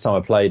remember the first time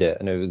I played it,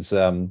 and it was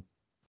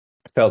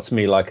felt to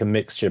me like a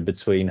mixture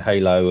between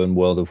Halo and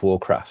World of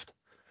Warcraft.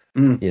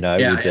 With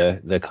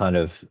the kind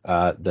of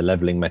the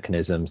leveling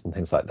mechanisms and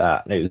things like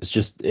that. And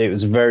it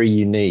was very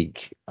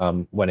unique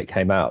when it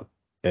came out.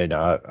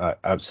 I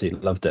absolutely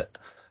loved it.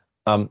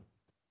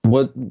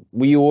 What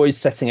were you always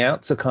setting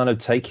out to kind of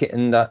take it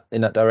in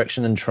that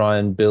direction and try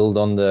and build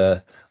on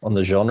the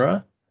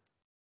genre?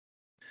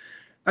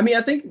 I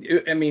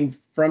mean,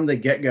 from the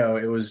get-go,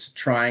 it was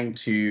trying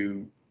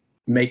to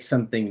make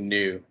something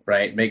new,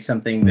 right? Make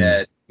something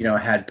that,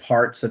 had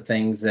parts of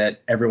things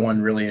that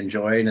everyone really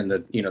enjoyed, and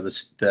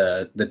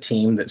the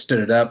team that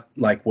stood it up,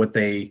 like what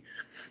they,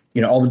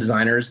 all the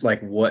designers, like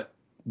what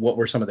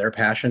were some of their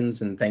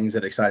passions and things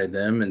that excited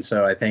them. And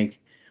so I think,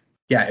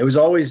 yeah, it was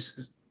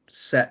always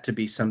set to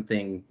be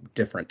something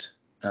different.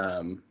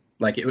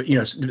 Like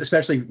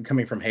especially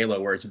coming from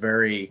Halo, where it's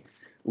very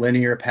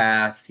linear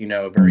path,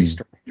 very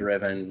story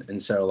driven.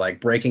 And so like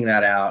breaking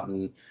that out,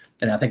 and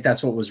I think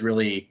that's what was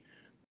really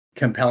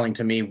compelling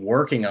to me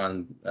working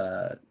on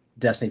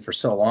Destiny for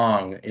so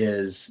long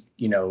is,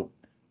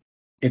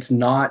 it's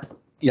not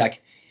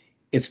like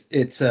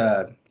it's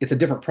a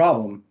different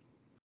problem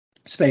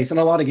space. And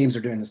a lot of games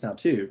are doing this now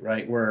too,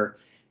 right? Where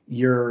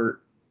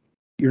you're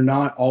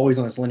not always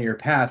on this linear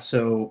path.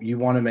 So you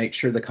want to make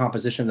sure the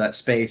composition of that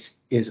space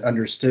is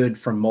understood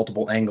from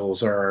multiple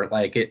angles, or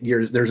like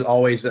there's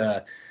always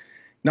not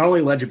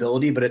only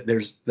legibility, but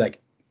there's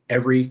like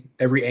every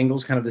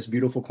angle's kind of this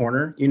beautiful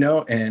corner,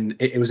 and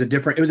it was a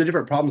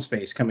different problem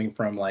space coming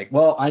from like,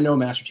 well, I know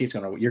Master Chief's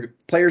your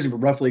players are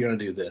roughly going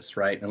to do this,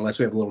 right? Unless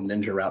we have a little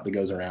ninja route that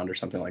goes around or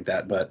something like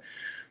that. But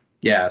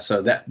yeah,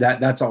 so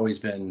that's always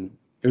been,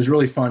 it was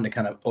really fun to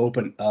kind of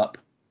open up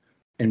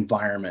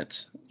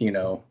environment,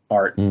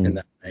 art in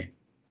that way.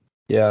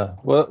 Yeah.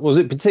 Well, was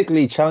it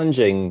particularly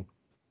challenging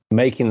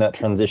making that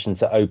transition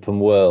to open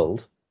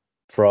world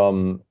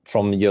from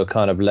your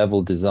kind of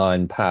level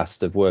design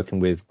past of working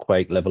with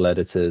Quake level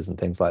editors and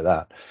things like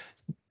that?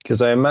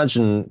 Because I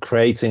imagine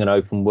creating an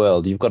open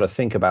world, you've got to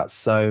think about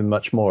so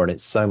much more, and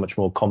it's so much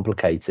more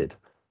complicated.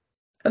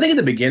 I think in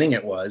the beginning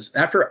it was.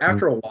 After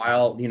a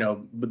while,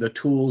 the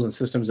tools and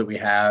systems that we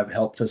have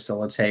help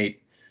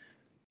facilitate,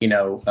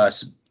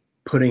 us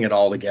putting it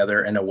all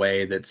together in a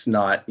way that's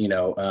not,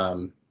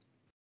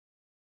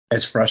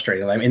 as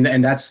frustrating. I mean,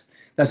 and that's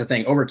the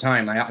thing. Over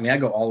time, I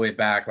go all the way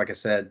back, like I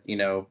said,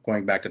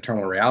 going back to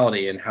Terminal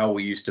Reality and how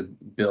we used to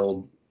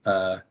build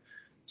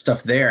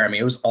stuff there. I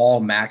mean, it was all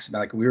max.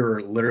 Like we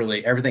were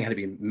literally, everything had to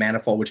be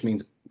manifold, which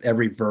means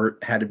every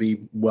vert had to be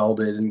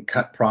welded and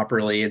cut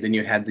properly. And then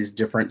you had these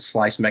different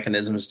slice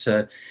mechanisms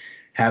to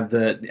have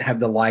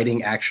the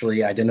lighting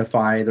actually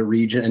identify the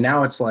region. And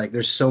now it's like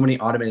there's so many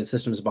automated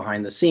systems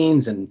behind the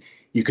scenes, and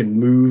you can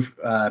move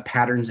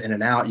patterns in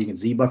and out. You can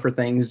Z buffer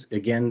things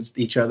against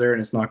each other,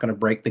 and it's not going to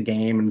break the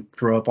game and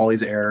throw up all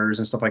these errors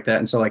and stuff like that.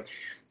 And so like,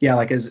 yeah,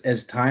 like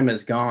as time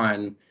has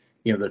gone,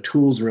 you know, the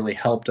tools really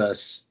helped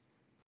us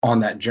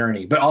on that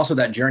journey, but also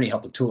that journey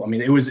helped the tool. I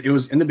mean, it was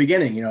in the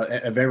beginning, you know,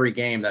 of every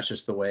game, that's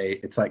just the way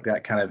it's like,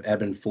 that kind of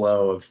ebb and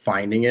flow of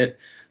finding it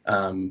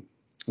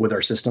with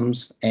our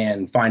systems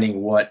and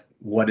finding what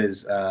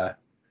is,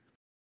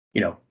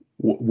 you know,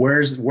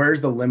 where's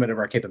the limit of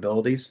our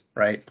capabilities,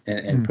 right?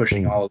 And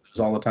pushing all of those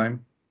all the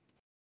time.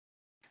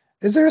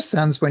 Is there a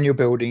sense when you're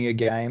building a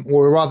game,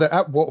 or rather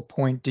at what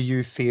point do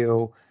you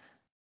feel,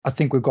 I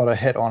think we've got a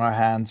hit on our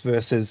hands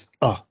versus,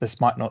 oh,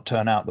 this might not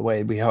turn out the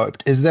way we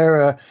hoped? Is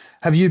there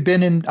have you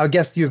been in, I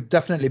guess you've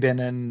definitely been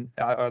in,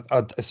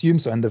 I'd assume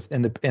so, in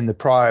the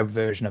prior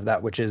version of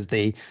that, which is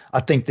I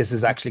think this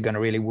is actually going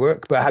to really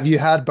work, but have you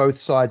had both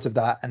sides of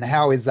that? And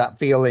how is that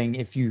feeling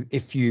if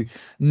you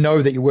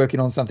know that you're working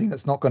on something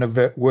that's not going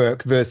to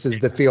work versus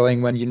the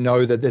feeling when you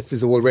know that this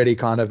is already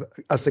kind of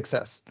a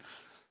success?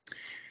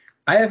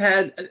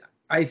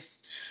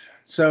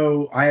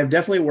 So I have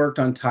definitely worked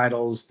on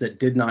titles that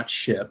did not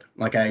ship.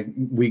 Like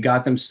we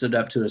got them stood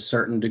up to a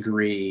certain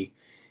degree.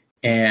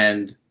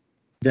 And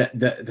the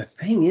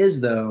thing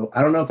is, though,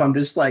 I don't know if I'm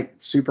just like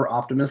super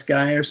optimist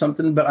guy or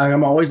something, but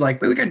I'm always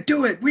like, we can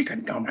do it.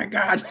 Oh my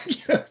God.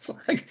 It's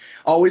like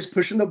always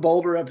pushing the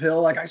boulder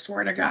uphill. Like, I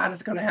swear to God,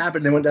 it's going to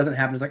happen. Then when it doesn't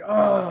happen, it's like,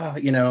 oh,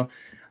 you know,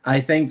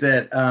 I think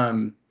that,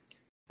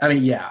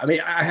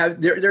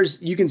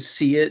 there's, you can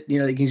see it, you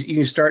know, you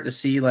can start to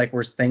see like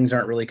where things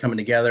aren't really coming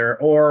together,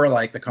 or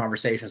like the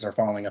conversations are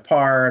falling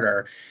apart,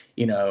 or,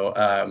 you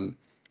know,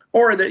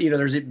 or that, you know,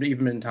 there's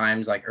even been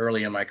times like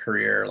early in my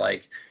career,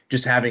 like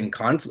just having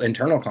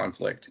internal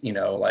conflict, you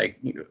know, like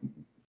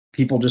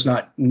people just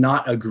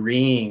not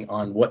agreeing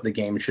on what the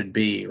game should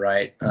be.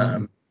 Right.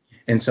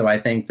 And so I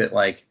think that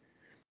like,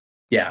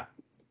 yeah,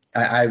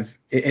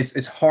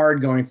 it's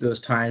hard going through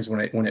those times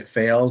when it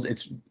fails.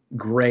 It's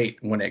great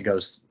when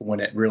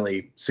it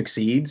really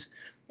succeeds.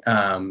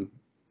 And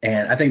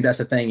I think that's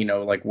the thing, you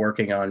know, like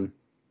working on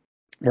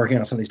some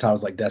of these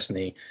titles like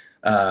Destiny,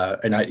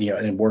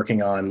 and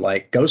working on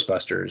like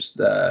Ghostbusters,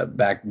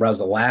 that was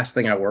the last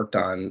thing I worked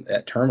on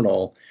at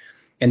Terminal,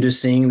 and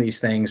just seeing these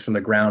things from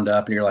the ground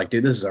up, and you're like,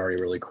 dude, this is already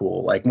really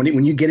cool. Like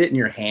when you get it in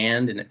your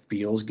hand and it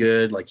feels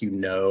good, like, you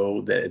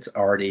know, that it's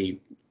already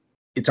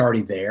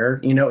there,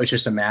 you know, it's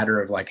just a matter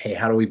of like, hey,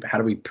 how do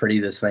we pretty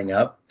this thing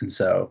up? And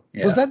so,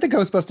 yeah. Was that the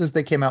Ghostbusters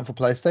that came out for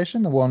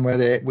PlayStation, the one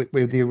where with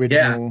the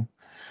original? Yeah.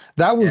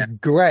 That was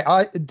great.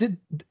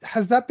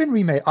 Has that been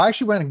remade? I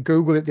actually went and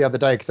Googled it the other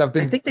day because I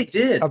think they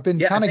did. I've been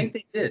kind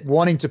of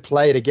wanting to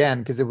play it again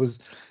because it was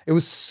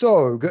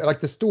so good. Like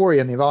the story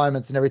and the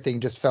environments and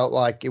everything just felt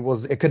like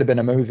it could have been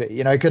a movie.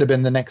 You know, it could have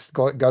been the next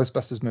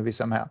Ghostbusters movie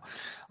somehow.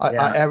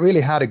 I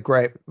really had a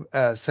great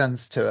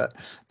sense to it.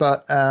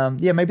 But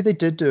maybe they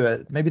did do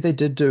it. Maybe they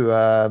did do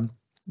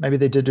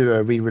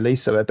a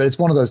re-release of it, but it's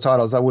one of those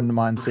titles I wouldn't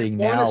mind seeing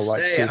now.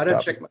 Like,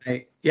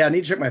 I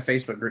need to check my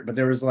Facebook group, but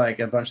there was like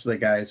a bunch of the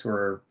guys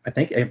were,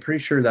 I'm pretty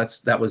sure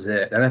that was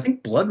it, and I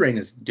think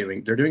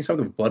BloodRayne they're doing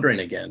something with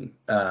BloodRayne again.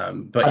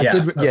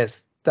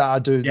 Yes. That I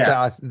do.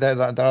 Yeah.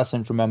 That I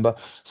seem to remember.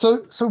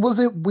 So was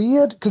it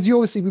weird? Because you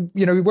obviously,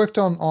 you know, we worked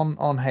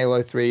on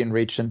Halo 3 and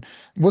Reach, and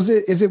was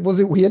it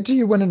weird to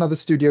you when another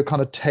studio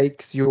kind of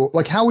takes your,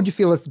 like, how would you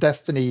feel if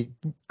Destiny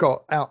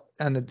got out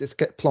and it just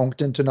get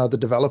plonked into another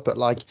developer?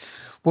 Like,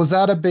 was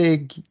that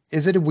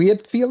is it a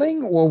weird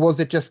feeling, or was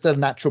it just a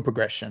natural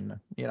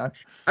progression? You know,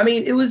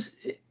 it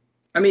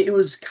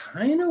was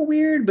kind of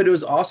weird, but it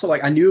was also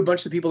like I knew a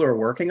bunch of people that were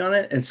working on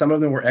it, and some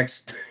of them were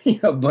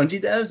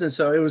Bungie devs, and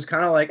so it was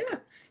kind of like,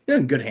 you're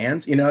in good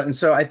hands, you know. And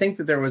so I think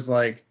that there was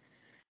like,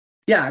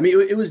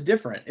 it was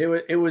different. It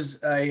was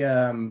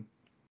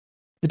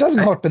it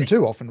doesn't happen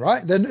too often,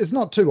 right? Then it's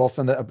not too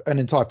often that an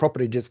entire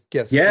property just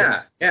gets and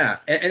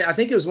I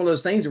think it was one of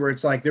those things where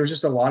it's like there was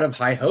just a lot of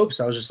high hopes.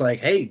 I was just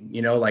like, hey,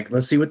 you know, like,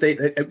 let's see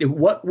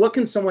what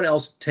can someone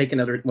else take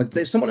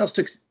if someone else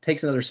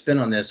takes another spin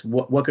on this,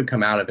 what could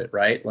come out of it,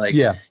 right? Like,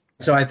 yeah.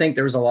 So I think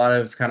there was a lot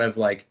of kind of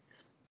like,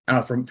 I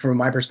don't know, from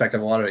my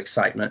perspective, a lot of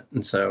excitement,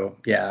 and so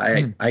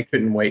I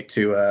couldn't wait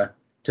to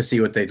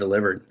see what they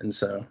delivered, and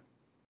so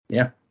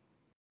yeah.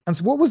 And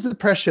so, what was the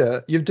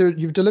pressure? You've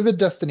delivered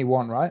Destiny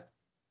 1, right?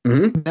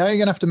 Mm-hmm. Now you're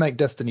gonna have to make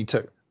Destiny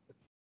 2.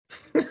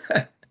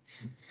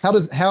 How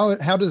does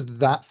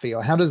that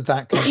feel? How does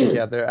that come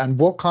together? And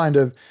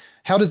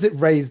how does it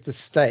raise the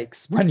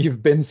stakes when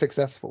you've been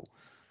successful?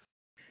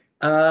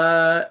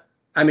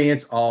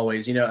 It's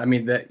always, you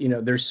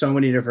know, there's so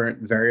many different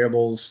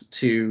variables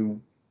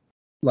to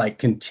like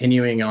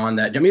continuing on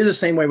that. It's the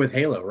same way with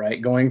Halo,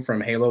 right? Going from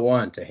Halo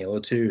 1 to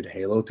Halo 2 to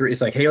Halo 3. It's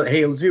like Halo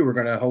 2, we're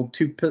going to hold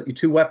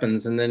two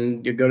weapons, and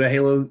then you go to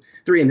Halo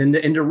 3 and then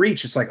into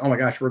Reach. It's like, oh my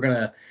gosh, we're going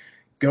to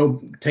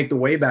go take the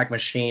Wayback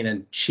Machine,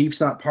 and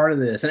Chief's not part of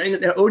this.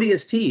 And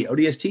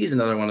ODST is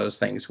another one of those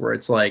things where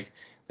it's like,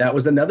 that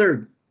was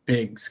another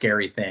big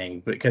scary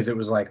thing, because it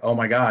was like, oh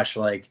my gosh,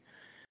 like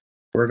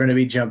we're going to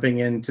be jumping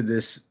into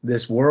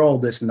this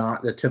world that's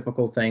not the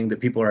typical thing that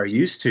people are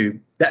used to.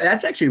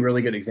 That's actually a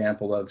really good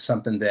example of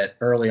something that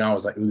early on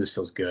was like, ooh, this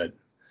feels good.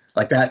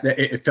 Like that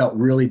it felt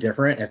really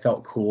different. It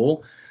felt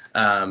cool.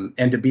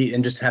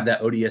 And just have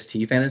that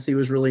ODST fantasy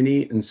was really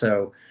neat. And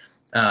so,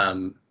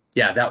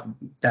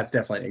 that's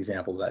definitely an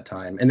example of that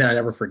time. And then I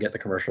never forget the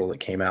commercial that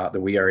came out, the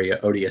We Are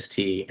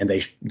ODST, and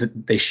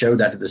they showed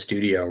that to the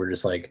studio. We're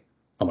just like,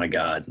 oh my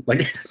God,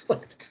 like,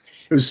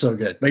 it was so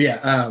good. But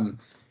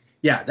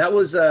that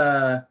was,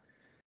 I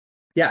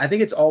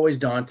think it's always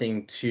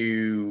daunting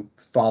to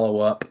follow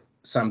up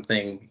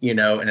something,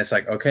 and it's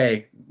like,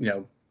 okay,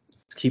 let's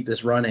keep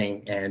this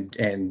running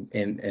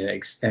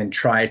and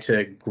try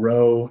to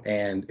grow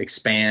and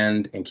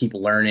expand and keep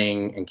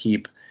learning and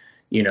keep,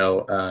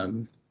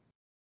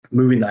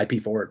 moving the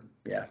IP forward.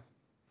 Yeah.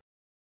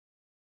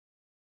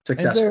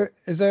 Successful.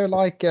 Is there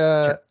like,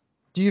 do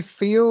you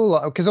feel,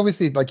 because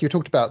obviously like you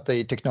talked about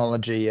the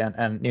technology and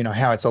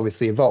how it's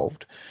obviously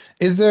evolved.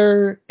 Is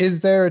there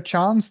a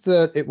chance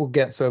that it will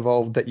get so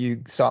evolved that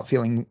you start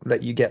feeling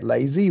that you get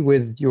lazy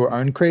with your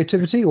own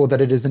creativity, or that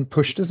it isn't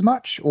pushed as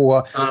much?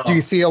 Or do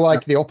you feel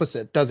like the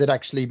opposite? Does it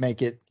actually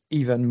make it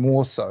even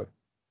more so?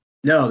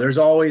 No, there's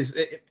always,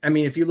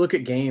 if you look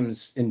at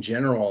games in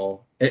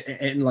general,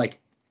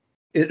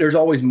 there's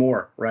always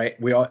more, right?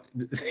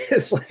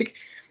 It's like,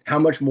 how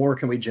much more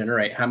can we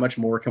generate? How much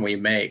more can we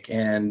make?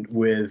 And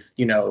with,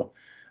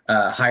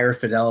 higher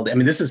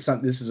fidelity, this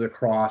is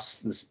across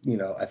this,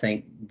 I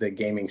think the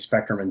gaming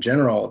spectrum in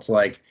general. It's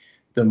like,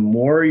 the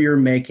more you're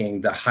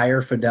making, the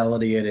higher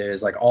fidelity it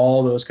is, like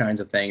all those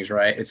kinds of things,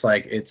 right? It's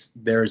like,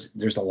 there's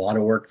a lot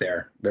of work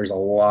there. There's a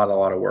lot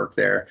of work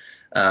there.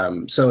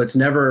 So it's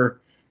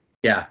never,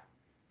 I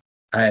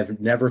have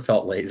never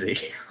felt lazy.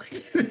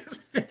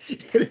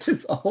 It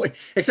is always,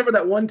 except for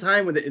that one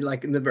time when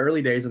like in the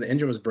early days when the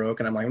engine was broke,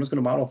 and I'm like, I'm just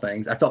going to model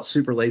things. I felt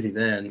super lazy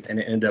then, and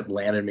it ended up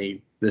landing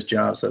me this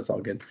job, so it's all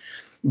good.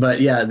 But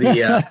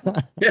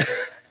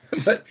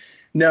but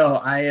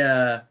no,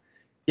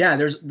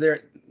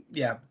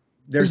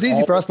 it's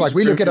easy for us. Like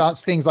we look at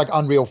things like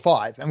Unreal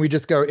 5 and we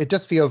just go, it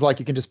just feels like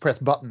you can just press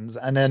buttons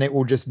and then it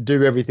will just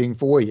do everything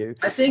for you.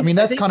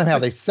 That's kind of how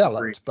they sell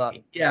it. But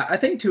yeah, I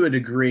think to a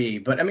degree,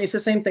 but it's the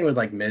same thing with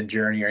like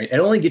Midjourney. It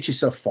only gets you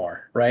so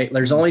far, right?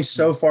 There's only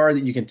so far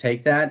that you can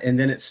take that, and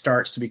then it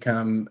starts to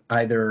become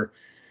either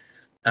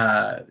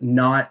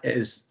not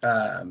as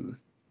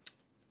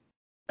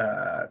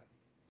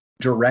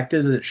direct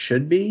as it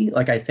should be.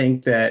 Like I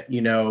think that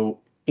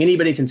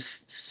anybody can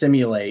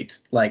simulate,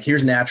 like,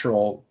 here's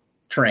natural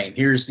terrain,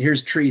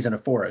 here's trees in a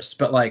forest,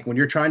 but like when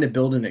you're trying to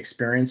build an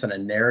experience and a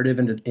narrative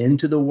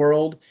into the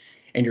world,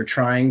 and you're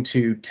trying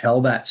to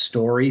tell that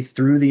story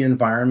through the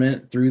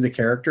environment, through the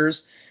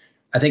characters,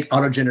 I think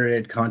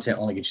auto-generated content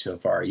only gets you so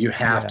far. You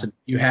have to,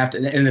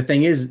 and the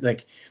thing is,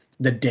 like,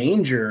 the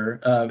danger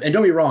of, and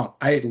don't be wrong,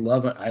 I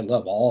love it, I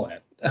love all of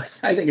it.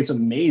 I think it's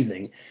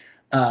amazing.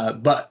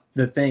 But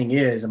the thing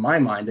is, in my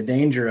mind, the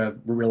danger of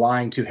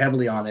relying too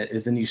heavily on it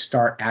is then you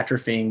start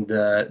atrophying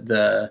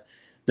the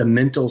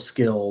mental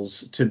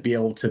skills to be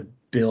able to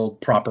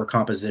build proper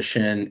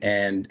composition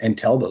and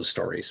tell those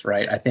stories,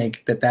 right? I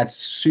think that's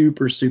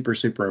super, super,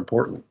 super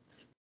important.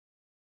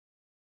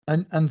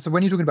 And so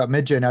when you're talking about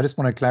Midjourney, I just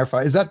want to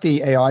clarify, is that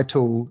the AI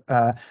tool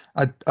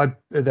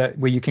that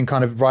where you can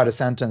kind of write a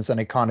sentence and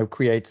it kind of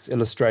creates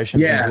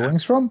illustrations and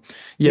drawings from?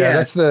 Yeah.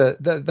 That's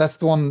the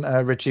one,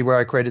 Richie, where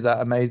I created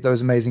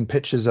those amazing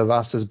pictures of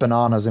us as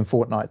bananas in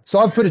Fortnite. So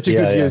I've put it to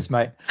good use,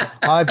 mate.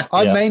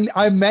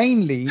 I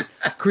mainly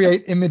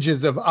create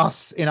images of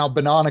us in our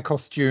banana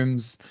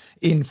costumes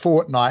in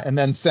Fortnite and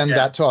then send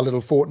that to our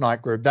little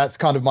Fortnite group. That's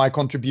kind of my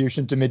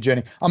contribution to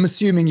Midjourney. I'm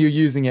assuming you're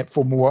using it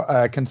for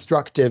more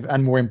constructive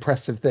and more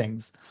impressive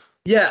things.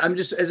 Yeah, I'm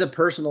just as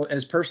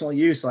personal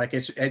use. Like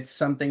it's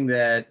something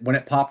that when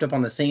it popped up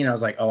on the scene, I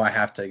was like, oh, I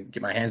have to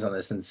get my hands on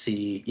this and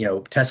see,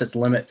 test its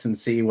limits and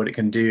see what it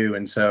can do.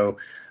 And so,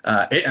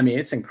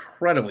 it's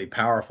incredibly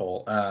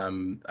powerful.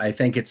 I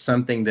think it's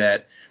something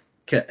that,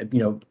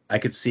 I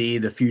could see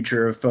the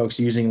future of folks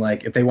using,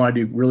 like if they want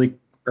to do really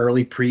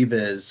early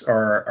previs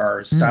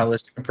or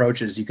stylistic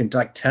approaches, you can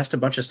like test a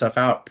bunch of stuff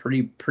out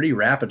pretty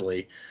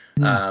rapidly.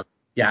 I've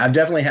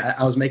definitely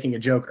I was making a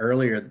joke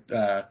earlier,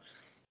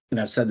 and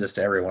I've said this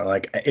to everyone,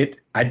 like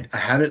I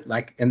haven't,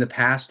 like in the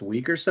past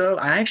week or so,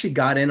 I actually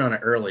got in on it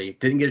early,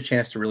 didn't get a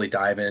chance to really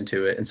dive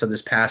into it. And so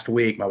this past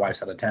week, my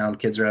wife's out of town,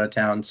 kids are out of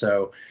town,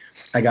 so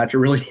I got to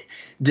really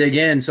dig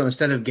in. So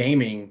instead of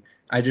gaming,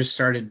 I just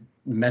started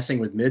messing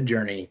with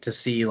Midjourney to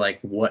see like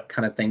what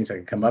kind of things I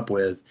could come up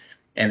with.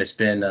 And it's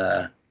been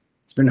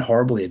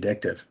horribly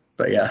addictive,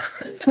 but yeah.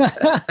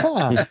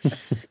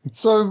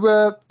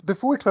 So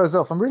before we close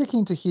off, I'm really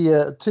keen to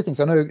hear two things.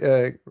 I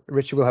know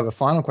Richie will have a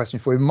final question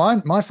for you.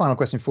 My final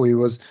question for you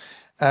was,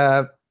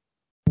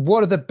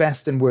 what are the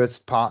best and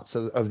worst parts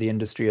of the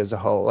industry as a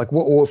whole? Like,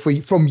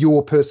 from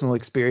your personal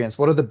experience,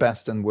 what are the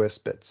best and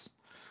worst bits?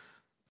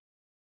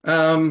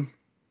 I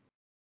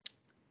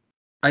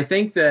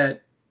think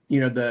that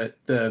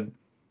the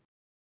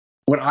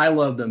what I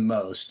love the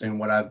most and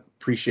what I've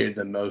appreciated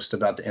the most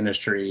about the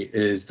industry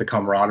is the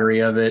camaraderie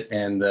of it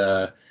and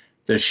the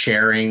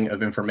sharing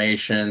of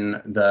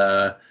information,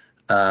 the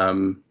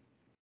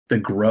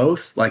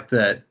growth, like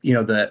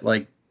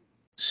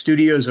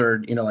studios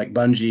are, like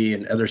Bungie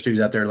and other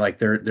studios out there, like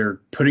they're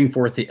putting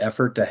forth the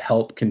effort to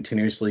help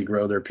continuously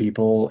grow their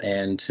people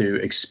and to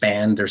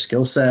expand their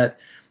skill set.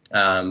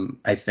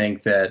 I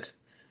think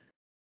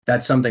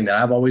that's something that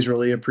I've always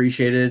really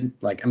appreciated.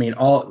 Like, I mean,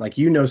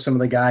 some of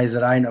the guys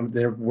that I know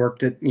that have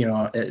worked at,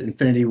 at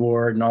Infinity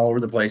Ward and all over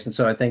the place. And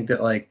so I think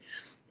that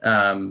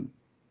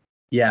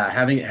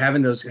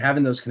having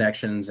those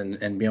connections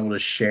and being able to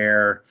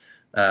share,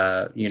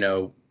 our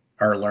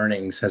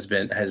learnings has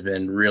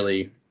been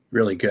really,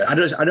 really good. I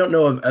don't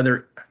know of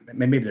other,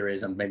 maybe there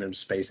is, maybe I'm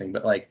spacing,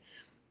 but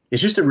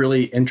it's just a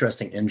really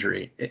interesting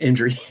industry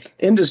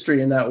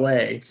in that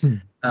way.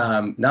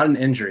 Not an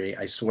injury,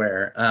 I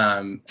swear.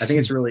 I think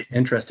it's a really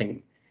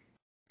interesting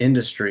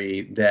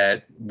industry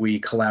that we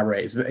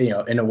collaborate.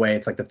 In a way,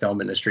 it's like the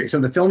film industry. So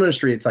the film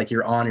industry, it's like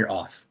you're on, you're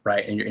off,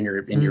 right? And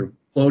you're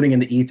floating in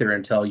the ether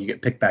until you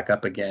get picked back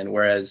up again.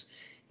 Whereas,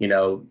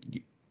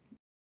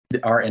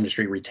 our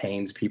industry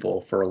retains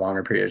people for a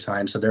longer period of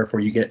time. So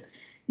therefore, you get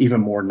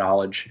even more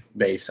knowledge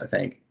base, I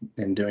think,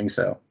 in doing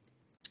so.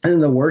 And then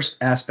the worst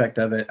aspect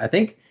of it, I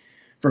think,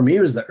 for me,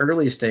 was the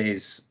earliest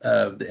days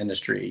of the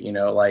industry.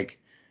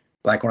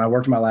 Like when I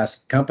worked in my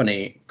last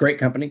company, great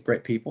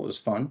people, it was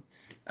fun.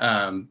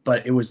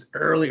 But it was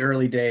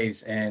early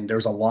days, and there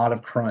was a lot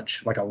of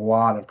crunch.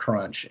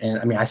 And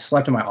I mean, I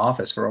slept in my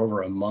office for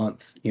over a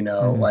month, and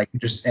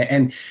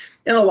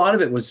a lot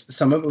of it was,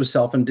 some of it was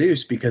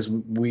self-induced because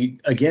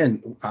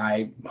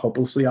I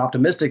hopelessly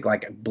optimistic, I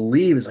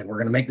believe we're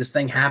going to make this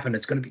thing happen.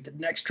 It's going to be the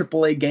next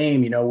AAA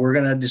game. We're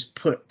going to just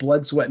put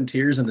blood, sweat, and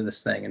tears into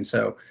this thing. And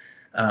so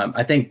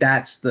I think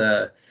that's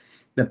the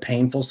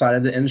painful side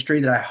of the industry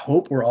that I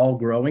hope we're all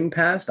growing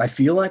past. I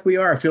feel like we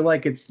are. I feel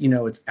like it's,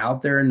 it's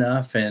out there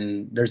enough,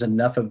 and there's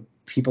enough of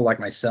people like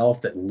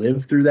myself that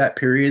lived through that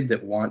period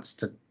that wants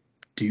to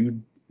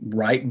do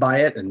right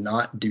by it and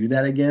not do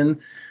that again.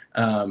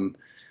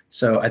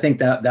 So I think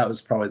that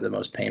was probably the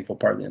most painful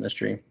part of the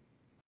industry.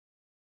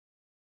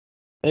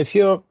 If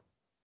you're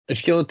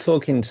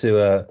talking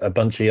to a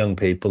bunch of young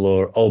people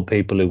or old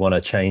people who want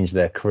to change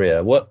their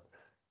career, what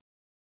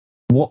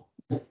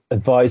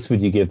advice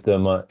would you give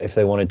them if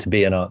they wanted to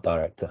be an art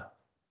director?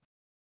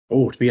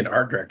 Oh, to be an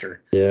art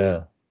director.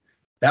 Yeah.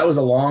 That was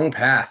a long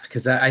path,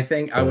 because I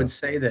think I would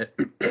say that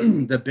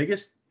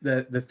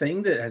the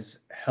thing that has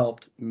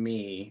helped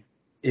me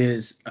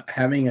is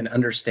having an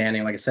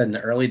understanding, like I said, in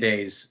the early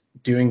days,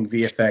 doing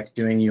VFX,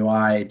 doing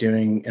UI,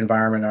 doing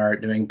environment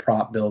art, doing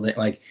prop building,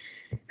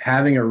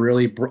 having a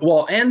really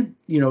and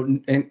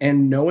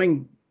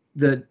knowing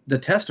the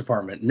test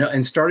department,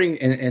 and starting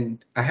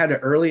and I had an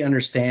early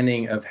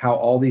understanding of how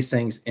all these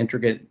things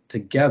integrate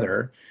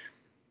together,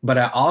 but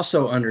I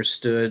also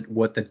understood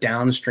what the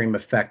downstream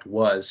effect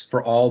was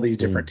for all these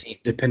different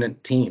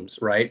dependent teams,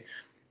 right?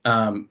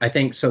 I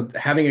think so.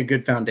 Having a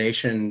good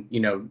foundation,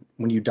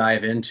 when you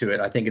dive into it,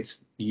 I think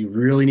you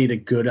really need a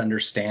good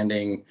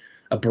understanding,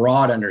 a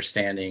broad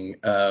understanding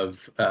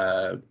of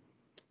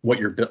what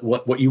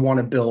you want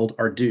to build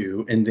or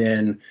do, and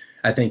then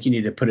I think you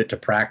need to put it to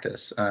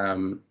practice.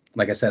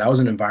 Like I said, I was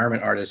an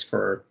environment artist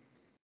for,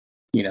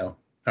 I don't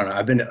know,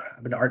 I've been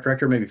an art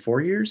director maybe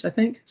 4 years, I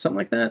think, something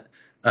like that.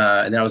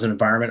 And then I was an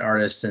environment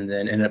artist, and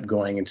then ended up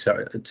going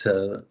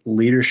into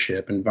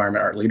leadership,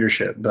 environment art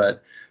leadership.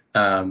 But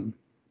it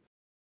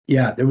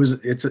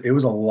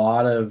was a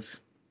lot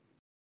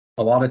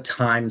of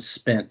time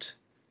spent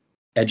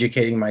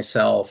educating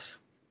myself,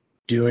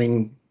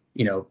 doing,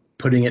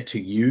 putting it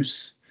to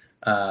use,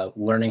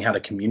 learning how to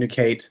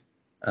communicate.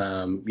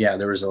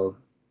 There was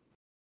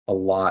a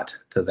lot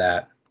to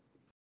that.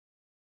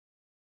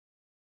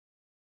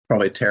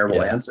 Probably a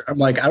terrible answer.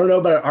 I'm I don't know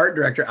about an art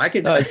director.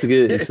 It's a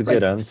good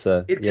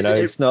answer.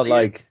 It's not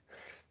like.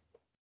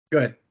 Go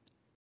ahead.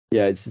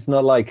 Yeah, it's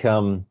not like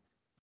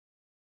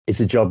it's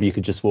a job you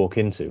could just walk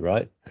into,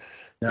 right?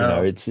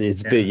 No,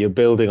 you're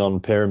building on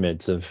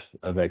pyramids of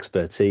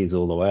expertise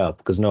all the way up,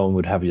 because no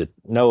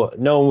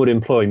one would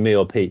employ me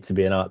or Pete to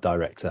be an art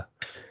director,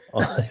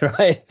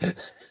 right?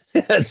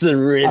 That's a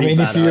really. I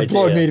mean, if you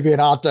employed me to be an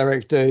art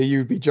director,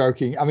 you'd be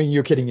joking. I mean,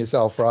 you're kidding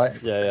yourself, right?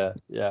 Yeah.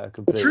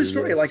 Completely. True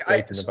story. I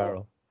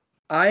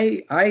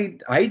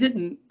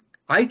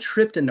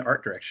tripped into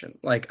art direction.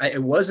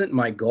 It wasn't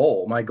my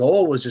goal. My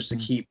goal was just to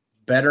keep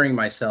bettering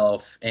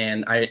myself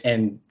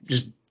and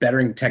just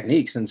bettering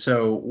techniques. And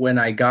so when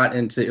I got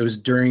into, it was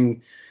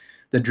during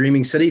the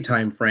Dreaming City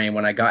time frame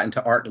when I got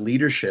into art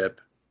leadership,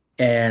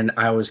 and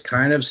I was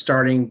kind of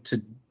starting to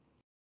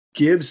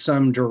give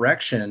some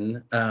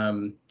direction.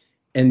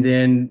 And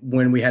then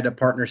when we had a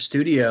partner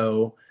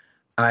studio,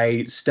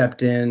 I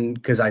stepped in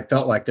because I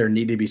felt like there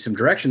needed to be some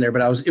direction there,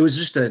 but it was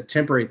just a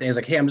temporary thing. I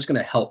was hey, I'm just going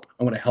to help.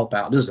 I'm going to help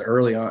out. This is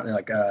early on, I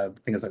think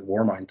it was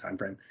Warmind time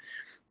frame.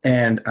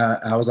 And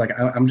I was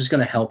I'm just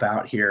going to help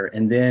out here.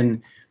 And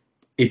then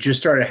it just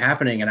started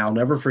happening. And I'll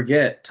never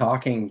forget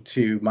talking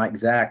to Mike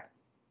Zack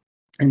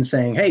and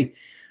saying, hey,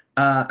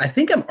 I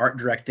think I'm art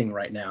directing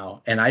right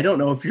now, and I don't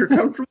know if you're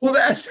comfortable with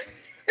that.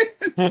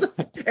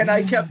 And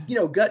I kept,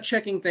 gut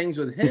checking things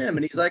with him,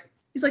 and he's like,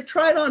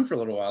 try it on for a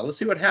little while. Let's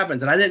see what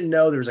happens. And I didn't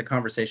know there was a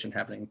conversation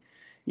happening,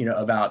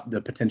 about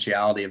the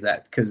potentiality of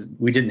that, because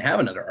we didn't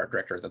have another art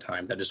director at the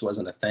time. That just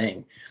wasn't a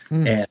thing.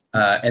 And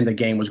the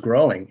game was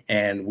growing,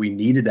 and we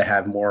needed to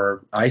have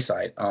more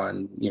eyesight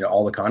on,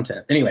 all the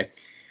content. Anyway,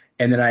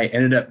 and then I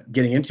ended up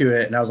getting into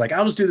it, and I was like,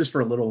 I'll just do this for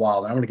a little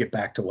while, and I'm going to get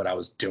back to what I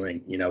was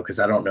doing, because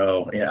I don't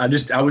know.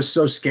 I was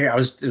so scared.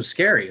 It was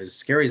scary. It was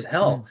scary as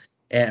hell.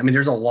 And I mean,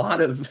 there's a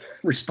lot of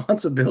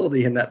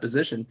responsibility in that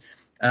position.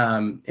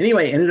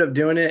 Anyway, ended up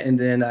doing it, and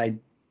then I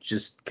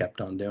just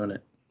kept on doing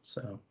it.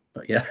 So,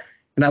 but yeah,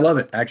 and I love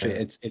it. Actually,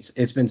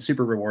 it's been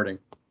super rewarding.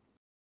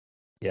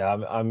 Yeah,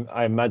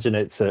 I imagine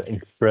it's an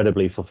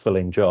incredibly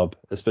fulfilling job,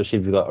 especially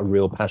if you've got a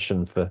real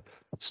passion for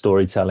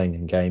storytelling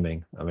and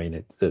gaming. I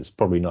mean, it's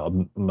probably not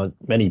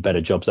many better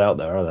jobs out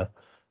there, are there?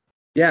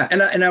 Yeah,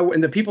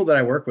 and the people that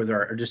I work with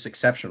are just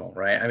exceptional,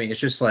 right? I mean, it's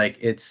just like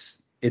it's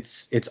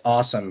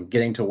awesome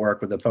getting to work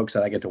with the folks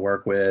that I get to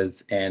work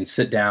with and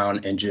sit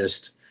down and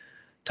just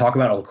talk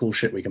about all the cool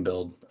shit we can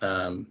build.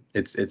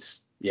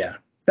 There's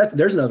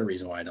another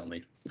reason why I don't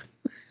leave.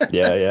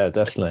 yeah,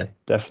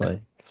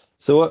 definitely.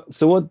 So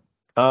what?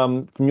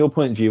 From your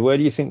point of view, where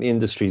do you think the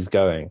industry's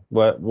going?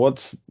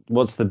 What's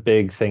the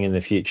big thing in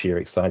the future you're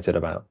excited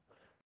about?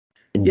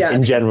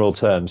 In general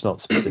terms,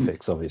 not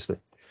specifics, obviously.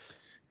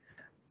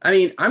 I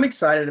mean, I'm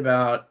excited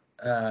about,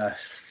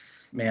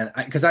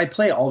 because I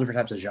play all different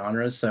types of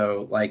genres.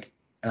 So like,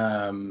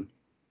 I'm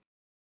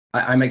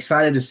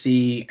excited to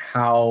see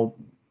how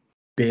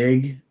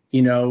big,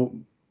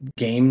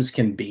 games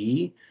can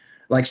be.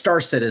 Like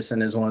Star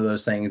Citizen is one of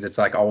those things. It's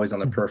like always on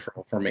the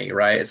peripheral for me,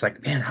 right? It's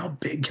like, man, how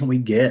big can we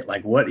get?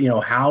 Like what,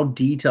 how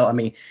detailed? I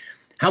mean,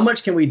 how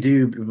much can we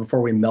do before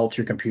we melt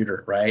your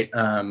computer, right?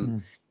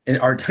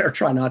 Or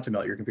try not to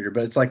melt your computer.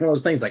 But it's like one of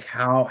those things. Like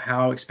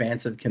how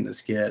expansive can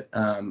this get?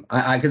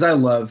 Because I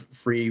love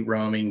free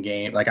roaming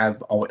game. Like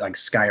I've always like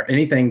Skyrim,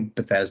 anything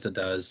Bethesda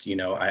does.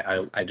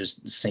 I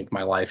just sink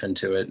my life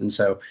into it, and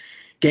so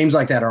games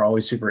like that are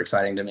always super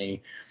exciting to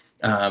me.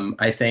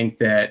 I think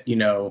that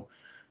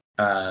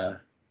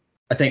I'm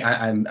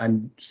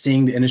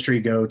seeing the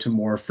industry go to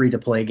more free to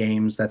play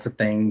games. That's a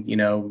thing,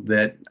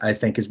 that I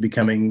think is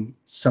becoming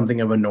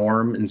something of a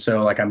norm. And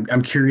so like,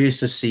 I'm curious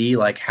to see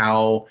like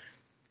how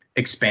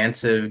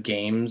expansive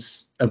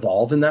games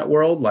evolve in that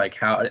world. Like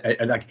how,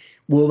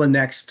 will the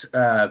next,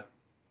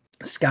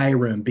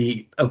 Skyrim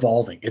be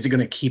evolving? Is it going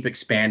to keep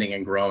expanding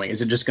and growing?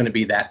 Is it just going to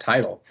be that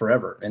title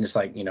forever? And it's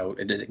like,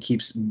 it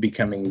keeps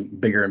becoming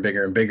bigger and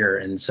bigger and bigger.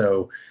 And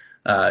so,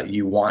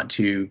 you want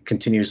to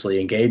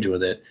continuously engage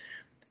with it.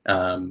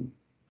 I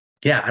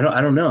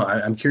don't know.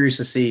 I'm curious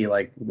to see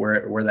like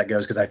where that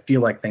goes, because I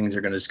feel like things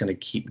are just going to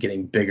keep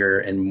getting bigger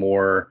and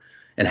more,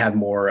 and have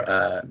more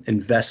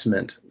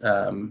investment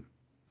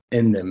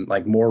in them,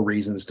 like more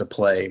reasons to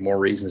play, more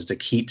reasons to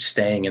keep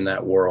staying in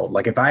that world.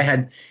 Like if I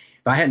hadn't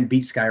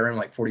beat Skyrim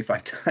like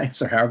 45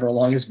 times or however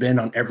long it's been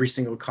on every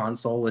single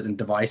console and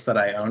device that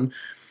I own,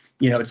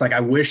 it's like I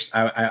wish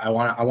I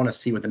want to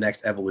see what the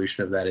next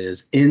evolution of that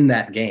is in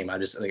that game. I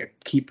just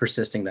keep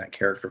persisting that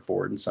character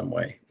forward in some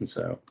way. And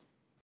so,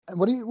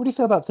 what do you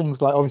feel about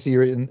things like, obviously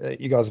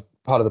you guys are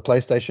part of the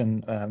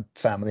PlayStation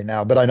family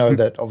now, but I know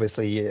that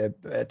obviously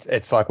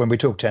it's like when we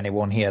talk to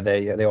anyone here,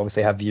 they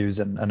obviously have views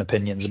and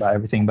opinions about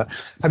everything. But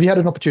have you had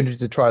an opportunity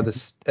to try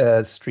this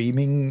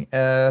streaming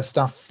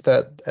stuff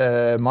that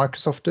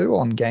Microsoft do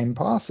on Game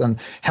Pass, and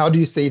how do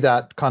you see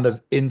that kind of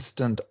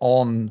instant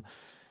on?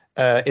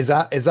 Is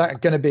that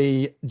going to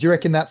be, do you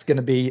reckon that's going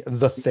to be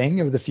the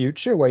thing of the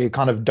future, where you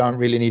kind of don't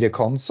really need a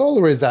console,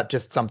 or is that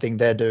just something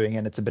they're doing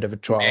and it's a bit of a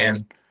trial?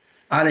 Man,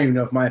 I don't even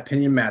know if my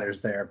opinion matters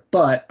there,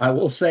 but I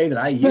will say that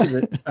I use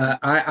it.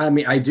 I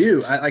mean, I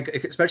do. I like,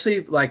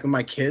 especially like when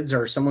my kids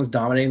or someone's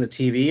dominating the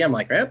TV, I'm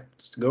like,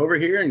 just go over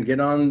here and get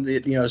on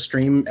the,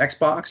 stream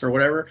Xbox or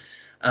whatever.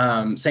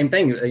 Same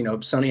thing,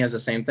 Sony has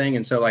the same thing.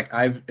 And so like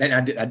I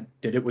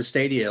did it with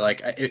Stadia.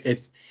 Like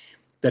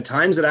the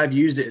times that I've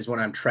used it is when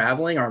I'm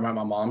traveling or I'm at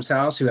my mom's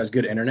house who has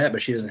good internet,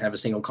 but she doesn't have a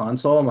single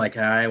console. I'm like,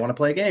 I want to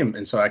play a game.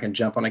 And so I can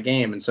jump on a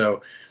game. And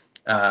so,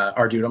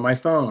 or do it on my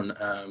phone.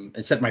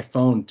 Except my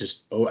phone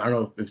just, I don't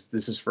know if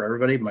this is for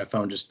everybody, but my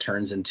phone just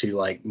turns into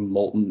like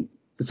molten.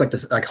 It's like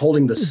this, like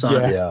holding the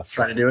sun,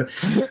 trying to do it.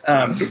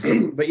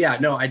 But yeah,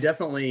 no, I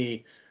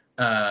definitely,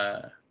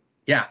 I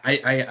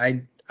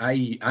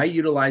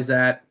utilize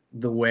that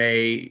the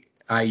way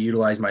I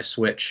utilize my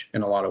Switch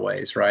in a lot of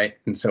ways, right?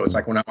 And so it's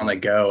like when I'm on the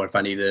go, if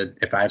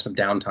I have some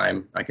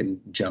downtime, I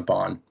can jump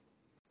on.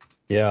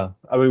 Yeah,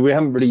 I mean, we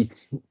haven't really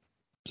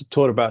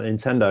talked about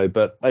Nintendo,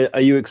 but are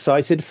you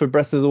excited for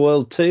Breath of the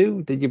Wild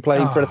 2? Did you play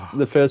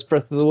the first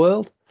Breath of the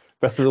Wild?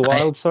 Breath of the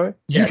Wild, sorry?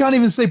 You can't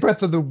even say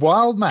Breath of the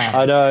Wild, man.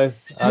 I know.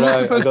 You're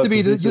supposed to be,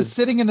 you're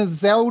sitting in a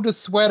Zelda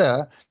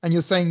sweater and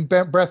you're saying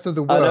Breath of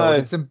the Wild.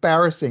 It's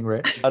embarrassing,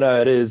 Rich. I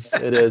know, it is.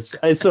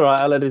 It's all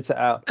right, I'll edit it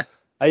out.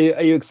 Are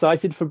you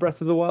excited for Breath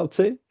of the Wild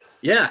 2?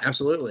 Yeah,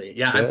 absolutely.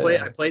 Yeah,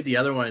 I played the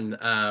other one.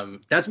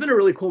 That's been a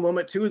really cool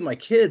moment too with my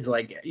kids.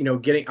 Like, I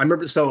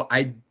remember. So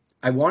I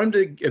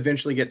wanted to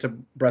eventually get to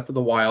Breath of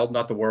the Wild,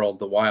 not the world,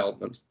 the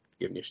wild. I'm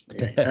giving you.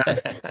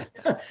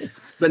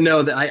 But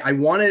no, I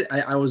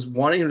was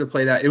wanting him to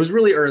play that. It was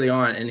really early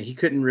on, and he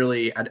couldn't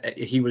really.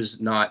 He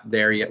was not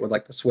there yet with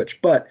like the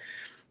Switch, but.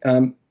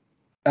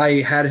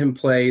 I had him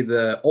play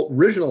the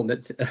original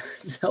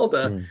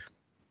Zelda, and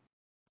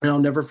I'll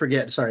never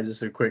forget. Sorry, this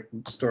is a quick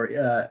story.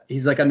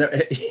 He's like,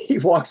 he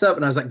walks up,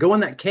 and I was like, "Go in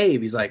that cave."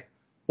 He's like,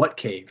 "What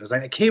cave?" I was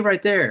like, "A cave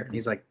right there." And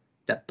he's like,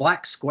 "That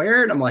black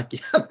square?" And I'm like,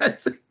 "Yeah,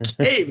 that's a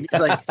cave." And he's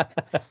like,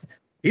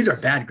 "These are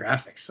bad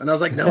graphics." And I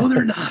was like, "No,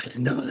 they're not.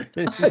 No,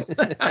 they're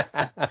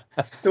not."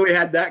 So we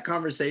had that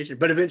conversation.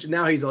 But eventually,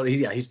 now he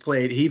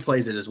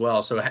plays it as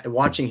well. So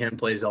watching him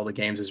play Zelda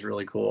games is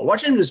really cool.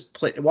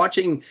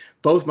 Watching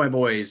both my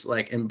boys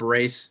like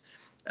embrace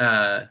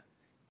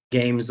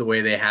games the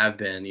way they have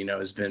been,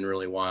 has been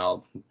really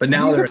wild. But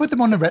now have you ever put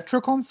them on a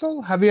retro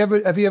console? Have you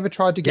ever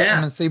tried to get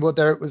them and see what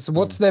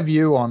what's their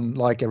view on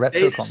like a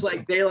retro console?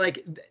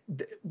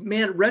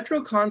 Man,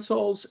 retro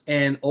consoles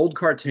and old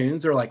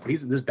cartoons are like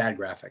this bad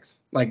graphics.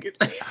 Like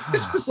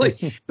it's just like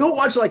they'll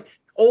watch like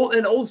old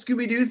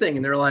Scooby-Doo thing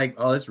and they're like,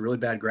 "Oh, that's really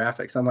bad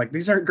graphics." I'm like,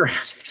 "These aren't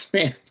graphics,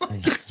 man."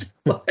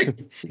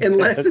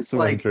 Unless it's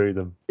like through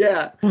them.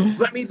 Yeah.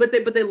 But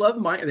they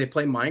love they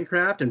play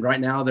Minecraft, and right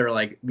now they're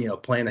like,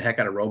 playing the heck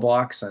out of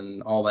Roblox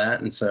and all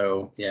that. And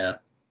so yeah,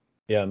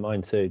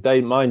 mine too.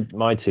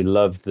 My two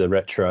love the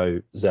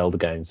retro Zelda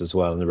games as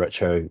well, and the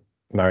retro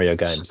Mario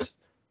games.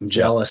 I'm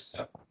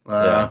jealous.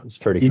 It's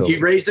pretty cool. You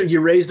raised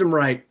them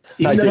right.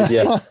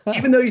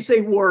 Even though you say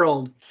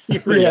world.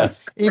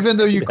 Even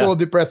though you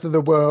called it Breath of the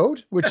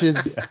World, which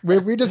is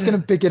we're just going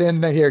to pick it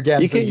in here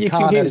again. You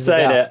can keep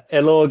saying it.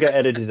 It'll all get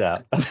edited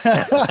out.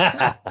 That's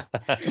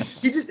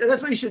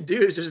what you should do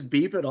is just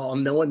beep it all,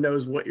 and no one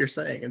knows what you're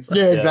saying. It's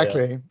like,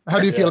 exactly. How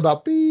do you feel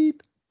about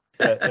beep?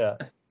 Yeah.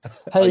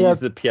 Hey,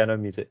 use the piano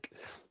music.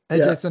 Hey,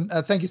 Jason,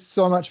 thank you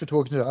so much for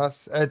talking to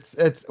us.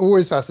 It's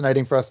always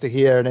fascinating for us to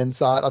hear an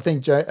insight. I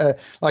think,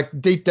 like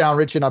deep down,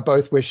 Richie and I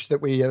both wish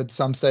that we at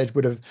some stage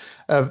would have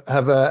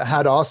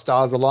had our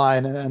stars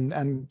align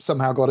and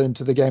somehow got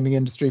into the gaming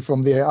industry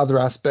from the other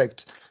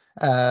aspect,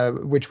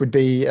 which would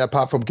be,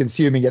 apart from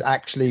consuming it,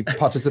 actually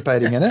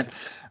participating in it.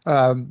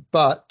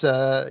 But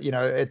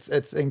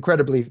it's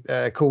incredibly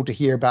cool to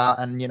hear about,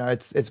 and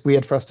it's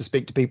weird for us to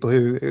speak to people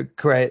who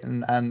create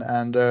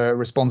and are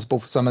responsible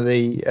for some of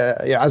the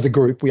as a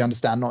group, we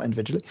understand, not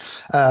individually,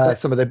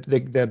 some of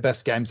the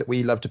best games that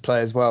we love to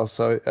play as well.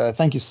 So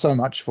thank you so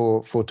much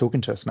for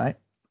talking to us, mate.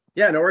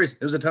 Yeah, no worries.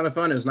 It was a ton of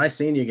fun. It was nice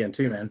seeing you again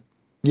too, man.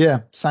 Yeah,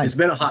 same. It's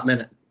been a hot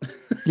minute.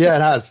 Yeah,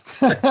 it has.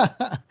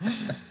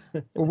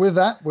 Well, with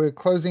that, we're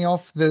closing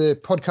off the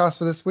podcast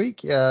for this week.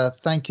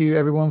 Thank you,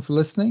 everyone, for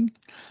listening.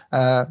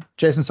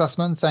 Jason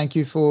Sussman, thank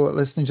you for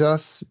listening to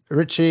us.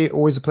 Richie,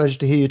 always a pleasure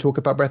to hear you talk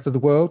about Breath of the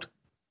World.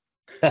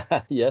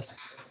 Yes.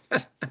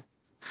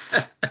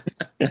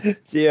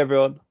 See you,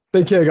 everyone.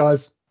 Take care,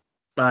 guys.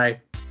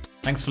 Bye.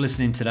 Thanks for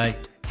listening today.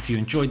 If you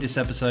enjoyed this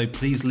episode,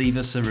 please leave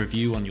us a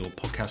review on your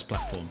podcast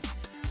platform.